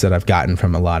purpose that I've gotten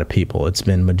from a lot of people. It's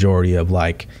been majority of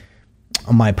like,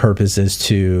 my purpose is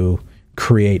to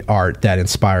create art that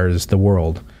inspires the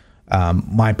world.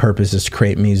 My purpose is to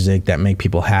create music that make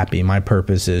people happy. My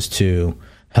purpose is to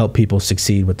help people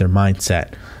succeed with their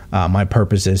mindset. My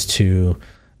purpose is to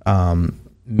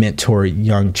mentor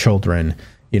young children.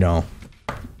 You know,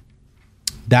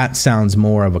 that sounds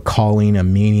more of a calling, a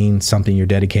meaning, something you're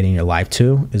dedicating your life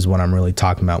to, is what I'm really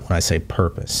talking about when I say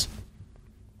purpose.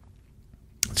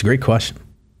 It's a great question.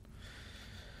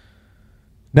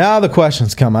 Now the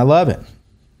questions come. I love it.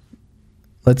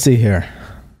 Let's see here.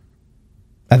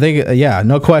 I think,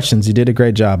 no questions. You did a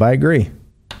great job. I agree.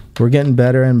 We're getting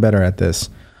better and better at this.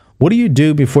 What do you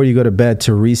do before you go to bed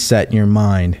to reset your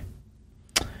mind?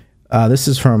 This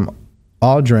is from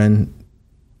Aldrin,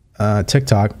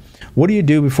 TikTok. What do you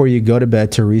do before you go to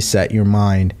bed to reset your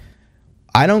mind?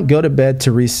 I don't go to bed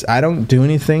to I don't do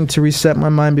anything to reset my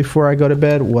mind before I go to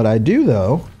bed. What I do,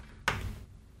 though,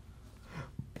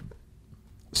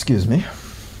 excuse me,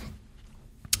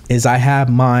 is I have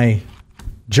my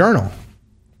journal.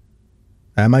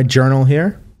 I have my journal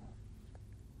here.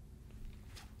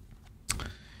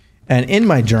 And in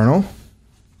my journal,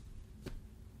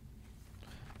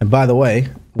 and by the way,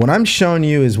 what I'm showing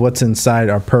you is what's inside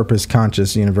our Purpose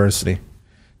Conscious University.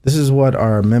 This is what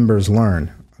our members learn,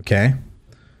 okay?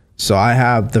 So I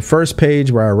have the first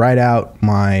page where I write out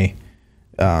my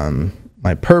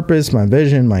my purpose, my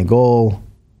vision, my goal,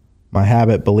 my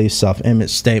habit, belief, self-image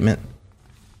statement.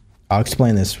 I'll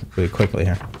explain this really quickly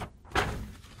here.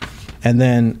 And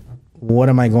then what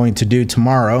am I going to do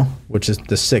tomorrow, which is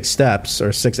the 6 steps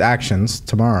or 6 actions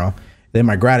tomorrow. Then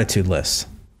my gratitude list.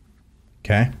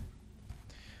 Okay?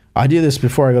 I do this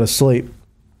before I go to sleep.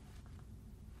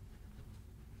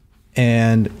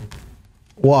 And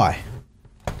why?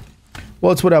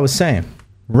 Well, it's what I was saying.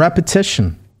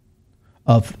 Repetition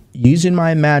of using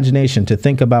my imagination to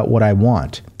think about what I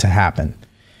want to happen.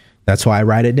 That's why I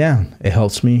write it down. It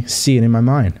helps me see it in my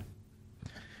mind.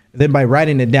 Then by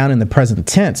writing it down in the present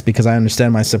tense, because I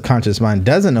understand my subconscious mind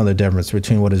doesn't know the difference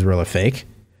between what is real or fake,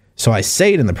 so I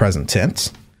say it in the present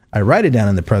tense. I write it down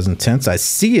in the present tense. I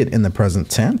see it in the present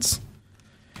tense.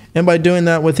 And by doing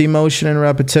that with emotion and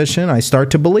repetition, I start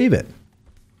to believe it.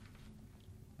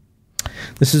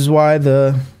 This is why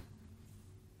the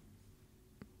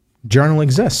journal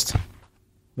exists.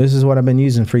 This is what I've been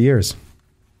using for years.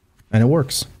 And it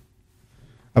works.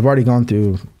 I've already gone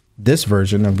through this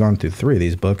version. I've gone through 3 of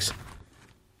these books.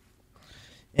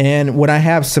 And when I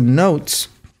have some notes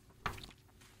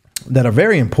that are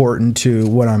very important to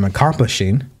what I'm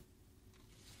accomplishing,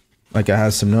 like I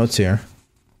have some notes here,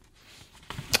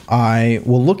 I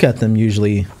will look at them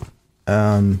usually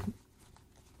at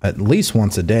least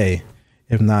once a day,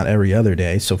 if not every other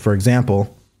day. So for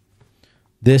example,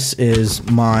 this is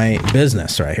my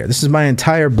business right here. This is my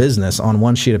entire business on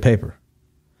one sheet of paper.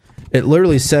 It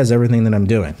literally says everything that I'm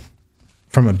doing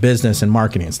from a business and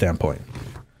marketing standpoint.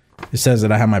 It says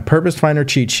that I have my Purpose Finder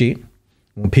cheat sheet.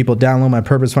 When people download my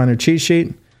Purpose Finder cheat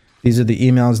sheet, these are the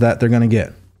emails that they're going to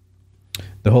get.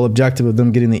 The whole objective of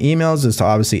them getting the emails is to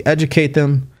obviously educate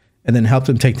them and then help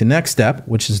them take the next step,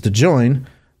 which is to join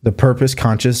the Purpose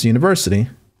Conscious University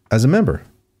as a member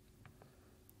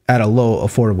at a low,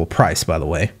 affordable price, by the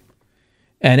way.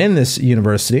 And in this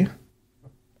university,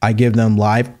 I give them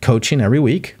live coaching every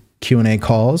week, Q&A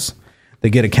calls. They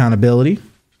get accountability.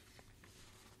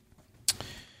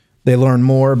 They learn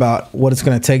more about what it's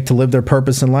going to take to live their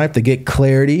purpose in life. They get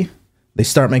clarity. They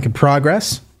start making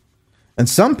progress. And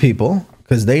some people,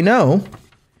 because they know,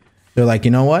 they're like,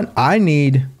 you know what? I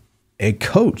need a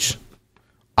coach.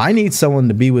 I need someone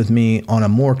to be with me on a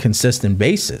more consistent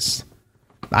basis.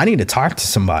 I need to talk to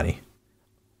somebody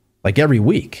like every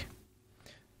week.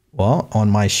 Well,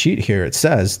 on my sheet here, it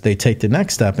says they take the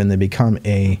next step and they become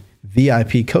a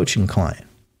VIP coaching client.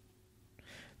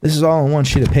 This is all on one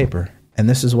sheet of paper. And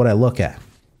this is what I look at.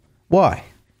 Why?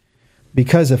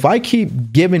 Because if I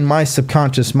keep giving my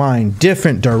subconscious mind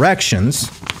different directions,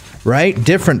 right,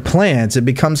 different plans, it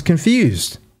becomes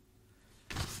confused.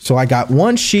 So I got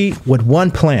one sheet with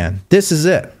one plan. This is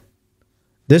it.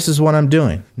 This is what I'm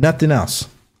doing. Nothing else.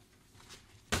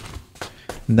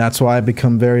 And that's why I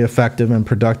become very effective and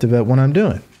productive at what I'm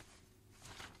doing.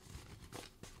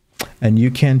 And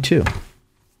you can too.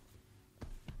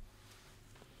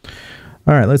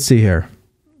 All right, let's see here.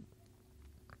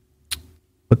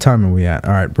 What time are we at?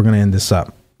 All right, we're going to end this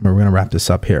up. We're going to wrap this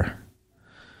up here.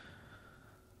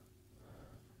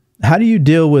 How do you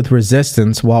deal with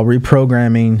resistance while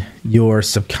reprogramming your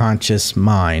subconscious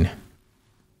mind?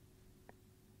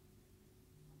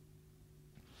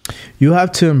 You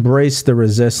have to embrace the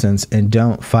resistance and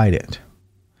don't fight it.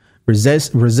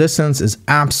 Resistance is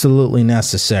absolutely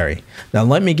necessary. Now,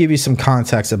 let me give you some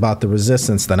context about the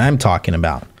resistance that I'm talking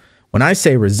about. When I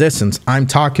say resistance, I'm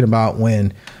talking about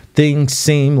when things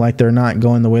seem like they're not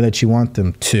going the way that you want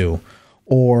them to,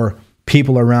 or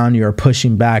people around you are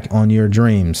pushing back on your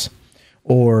dreams,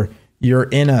 or you're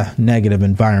in a negative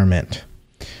environment.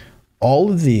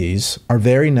 All of these are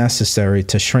very necessary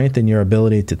to strengthen your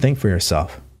ability to think for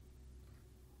yourself.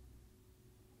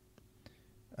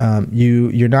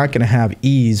 You're not going to have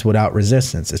ease without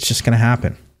resistance. It's just going to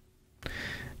happen.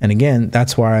 And again,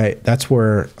 that's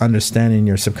where understanding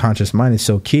your subconscious mind is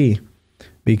so key,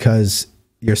 because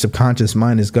your subconscious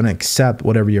mind is going to accept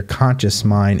whatever your conscious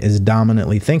mind is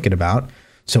dominantly thinking about.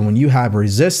 So when you have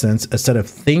resistance, instead of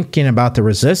thinking about the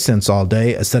resistance all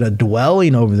day, instead of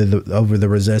dwelling over the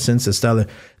resistance, instead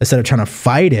of trying to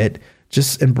fight it,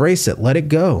 just embrace it. Let it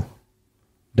go.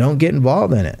 Don't get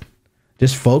involved in it.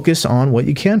 Just focus on what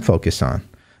you can focus on.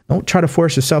 Don't try to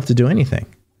force yourself to do anything.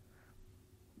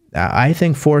 I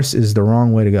think force is the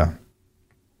wrong way to go.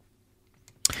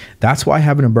 That's why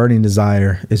having a burning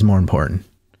desire is more important.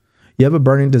 You have a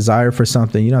burning desire for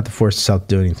something, you don't have to force yourself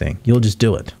to do anything. You'll just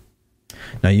do it.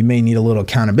 Now, you may need a little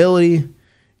accountability.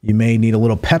 You may need a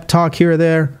little pep talk here or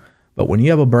there. But when you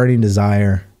have a burning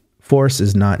desire, force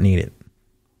is not needed.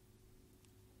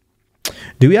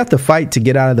 Do we have to fight to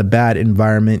get out of the bad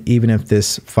environment, even if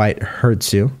this fight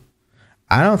hurts you?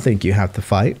 I don't think you have to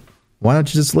fight. Why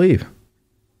don't you just leave?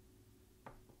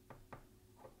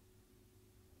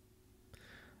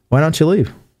 Why don't you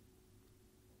leave?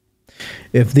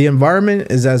 If the environment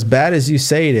is as bad as you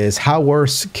say it is, how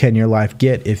worse can your life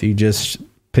get if you just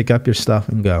pick up your stuff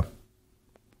and go?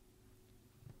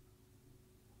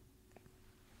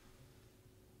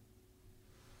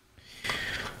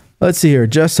 Let's see here.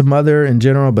 Just a mother in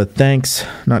general, but thanks.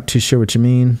 Not too sure what you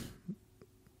mean.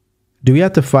 Do we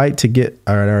have to fight to get...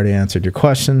 All right, I already answered your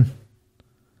question.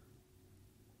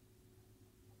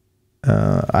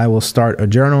 I will start a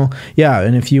journal. Yeah,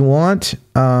 and if you want...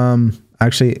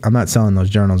 actually, I'm not selling those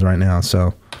journals right now,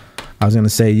 so I was going to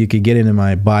say you could get it in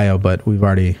my bio, but we've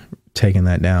already taken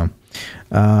that down.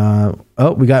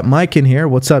 We got Mike in here.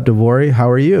 What's up, DeVory? How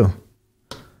are you?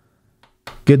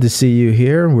 Good to see you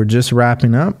here. We're just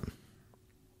wrapping up.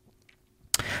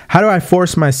 How do I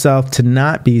force myself to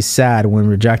not be sad when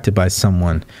rejected by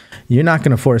someone? You're not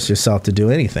going to force yourself to do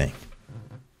anything.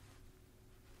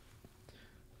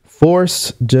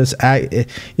 Force just act.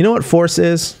 You know what force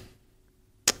is?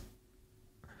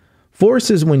 Force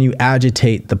is when you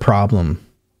agitate the problem.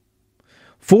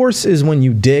 Force is when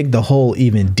you dig the hole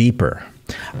even deeper.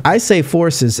 I say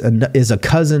force is a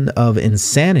cousin of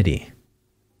insanity.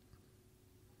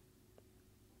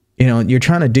 You know, you're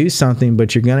trying to do something,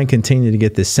 but you're going to continue to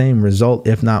get the same result,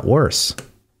 if not worse.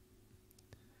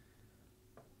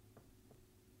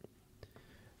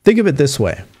 Think of it this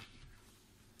way.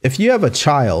 If you have a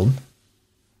child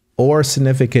or a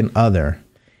significant other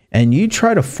and you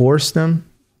try to force them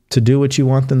to do what you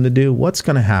want them to do, what's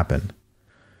going to happen?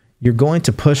 You're going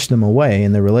to push them away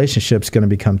and the relationship's going to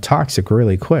become toxic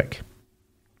really quick.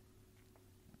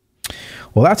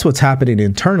 Well, that's what's happening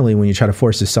internally when you try to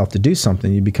force yourself to do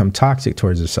something. You become toxic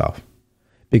towards yourself.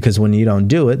 Because when you don't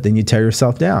do it, then you tear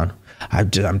yourself down.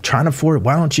 I'm trying to force it.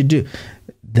 Why don't you do?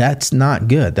 That's not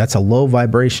good. That's a low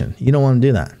vibration. You don't want to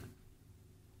do that.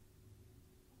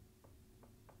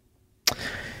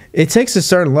 It takes a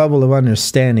certain level of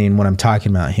understanding what I'm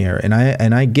talking about here. And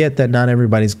I get that not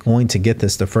everybody's going to get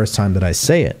this the first time that I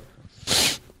say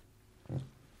it.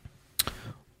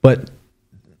 But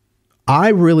I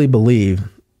really believe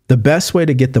the best way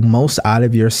to get the most out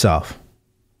of yourself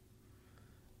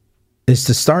is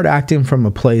to start acting from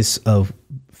a place of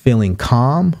feeling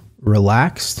calm,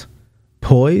 relaxed,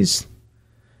 poised.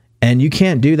 And you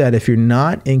can't do that if you're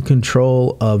not in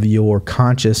control of your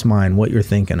conscious mind, what you're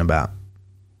thinking about.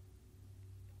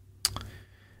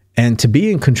 And to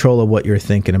be in control of what you're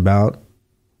thinking about,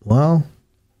 well,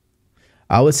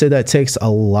 I would say that takes a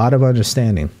lot of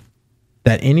understanding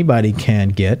that anybody can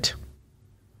get.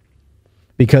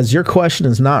 Because your question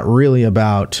is not really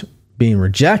about being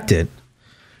rejected.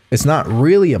 It's not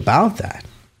really about that.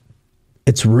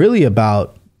 It's really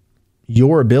about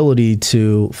your ability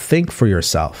to think for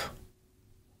yourself.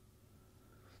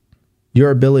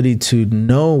 Your ability to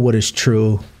know what is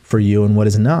true for you and what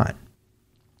is not.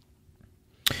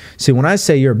 See, when I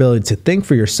say your ability to think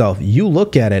for yourself, you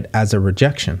look at it as a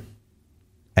rejection.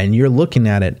 And you're looking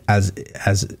at it as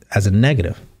a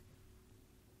negative.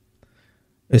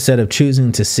 Instead of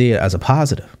choosing to see it as a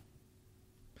positive.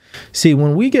 See,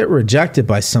 when we get rejected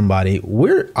by somebody,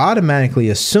 we're automatically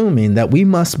assuming that we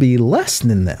must be less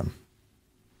than them.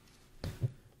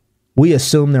 We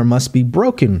assume there must be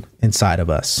broken inside of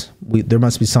us. There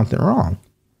must be something wrong.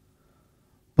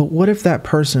 But what if that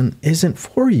person isn't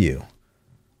for you?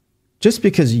 Just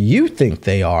because you think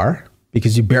they are,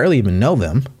 because you barely even know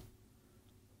them,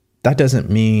 that doesn't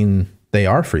mean they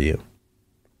are for you.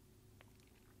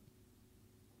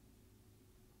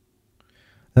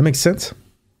 That makes sense?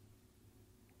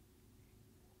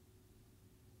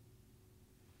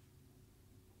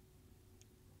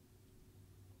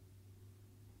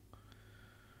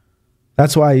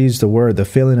 That's why I use the word. The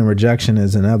feeling of rejection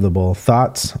is inevitable.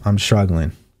 Thoughts, I'm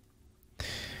struggling.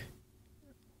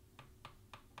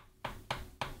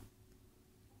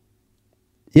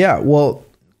 Yeah, well,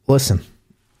 listen.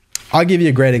 I'll give you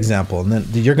a great example. And then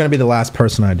you're going to be the last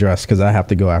person I address because I have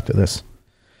to go after this.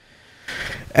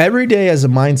 Every day as a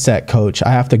mindset coach,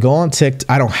 I have to go on TikTok.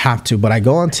 I don't have to, but I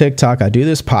go on TikTok. I do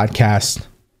this podcast.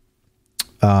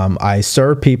 I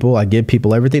serve people. I give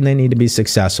people everything they need to be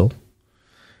successful.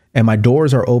 And my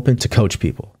doors are open to coach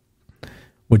people,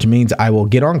 which means I will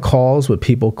get on calls with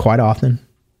people quite often.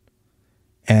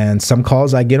 And some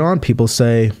calls I get on, people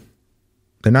say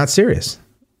they're not serious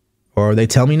or they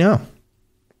tell me no.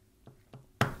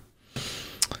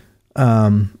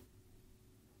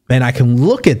 And I can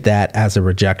look at that as a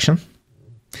rejection.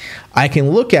 I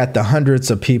can look at the hundreds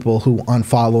of people who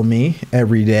unfollow me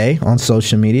every day on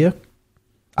social media.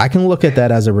 I can look at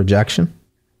that as a rejection.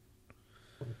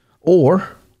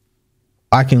 Or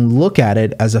I can look at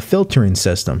it as a filtering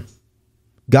system.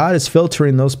 God is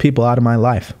filtering those people out of my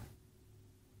life.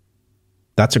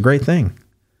 That's a great thing.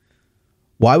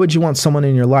 Why would you want someone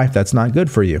in your life that's not good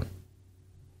for you?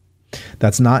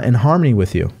 That's not in harmony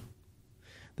with you?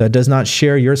 That does not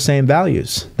share your same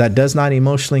values? That does not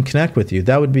emotionally connect with you?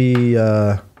 That would be,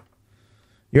 you're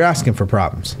asking for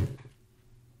problems.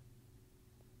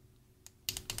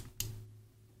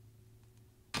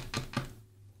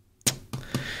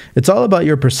 It's all about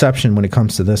your perception when it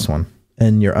comes to this one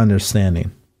and your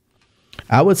understanding.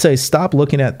 I would say stop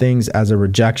looking at things as a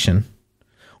rejection,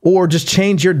 or just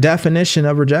change your definition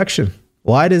of rejection.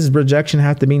 Why does rejection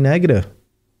have to be negative?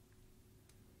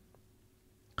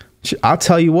 I'll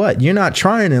tell you what, you're not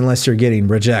trying unless you're getting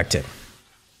rejected.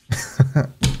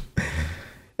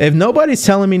 If nobody's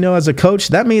telling me no as a coach,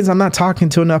 that means I'm not talking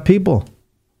to enough people.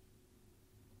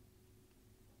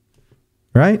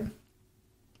 Right?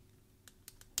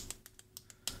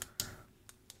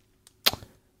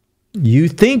 You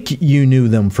think you knew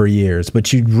them for years,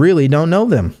 but you really don't know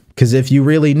them. Because if you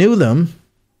really knew them,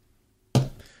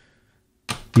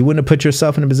 you wouldn't have put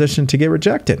yourself in a position to get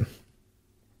rejected.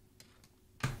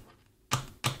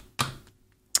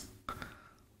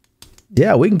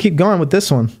 Yeah, we can keep going with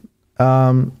this one.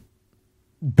 But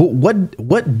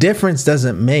what difference does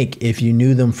it make if you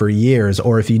knew them for years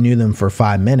or if you knew them for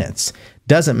 5 minutes?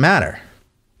 Doesn't matter.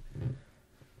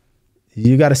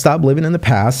 You got to stop living in the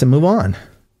past and move on.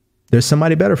 There's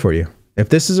somebody better for you. If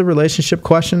this is a relationship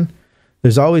question,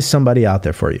 there's always somebody out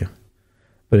there for you.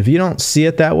 But if you don't see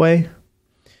it that way,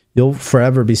 you'll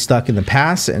forever be stuck in the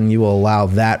past and you will allow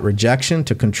that rejection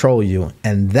to control you.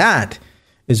 And that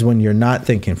is when you're not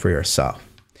thinking for yourself.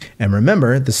 And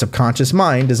remember, the subconscious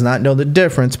mind does not know the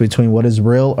difference between what is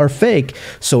real or fake.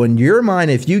 So in your mind,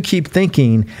 if you keep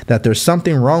thinking that there's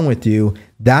something wrong with you,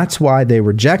 that's why they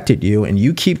rejected you. And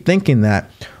you keep thinking that,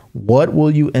 what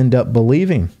will you end up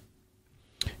believing?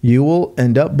 You will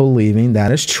end up believing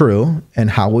that is true. And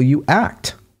how will you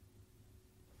act?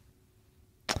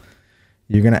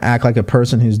 You're going to act like a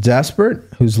person who's desperate,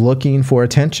 who's looking for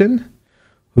attention,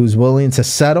 who's willing to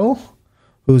settle,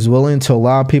 who's willing to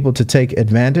allow people to take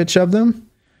advantage of them,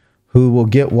 who will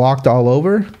get walked all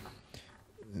over.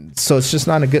 So it's just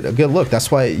not a good look.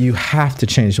 That's why you have to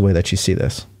change the way that you see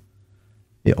this.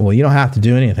 Yeah, well, you don't have to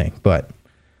do anything, but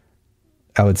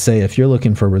I would say if you're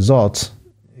looking for results,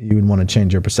 you would want to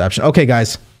change your perception. Okay,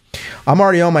 guys, I'm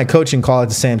already on my coaching call at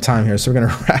the same time here, so we're going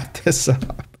to wrap this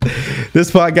up.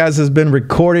 This podcast has been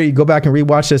recorded. You go back and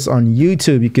rewatch this on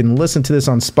YouTube. You can listen to this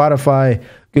on Spotify,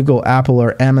 Google, Apple,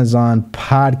 or Amazon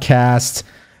Podcasts.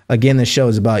 Again, this show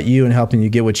is about you and helping you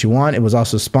get what you want. It was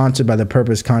also sponsored by the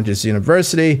Purpose Conscious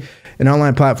University, an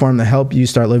online platform to help you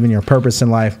start living your purpose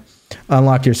in life,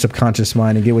 unlock your subconscious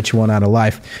mind, and get what you want out of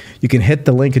life. You can hit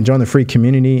the link and join the free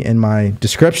community in my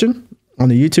description on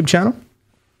the YouTube channel.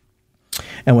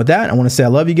 And with that, I want to say I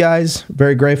love you guys.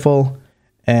 Very grateful.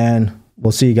 And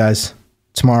we'll see you guys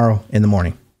tomorrow in the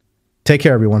morning. Take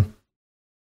care, everyone.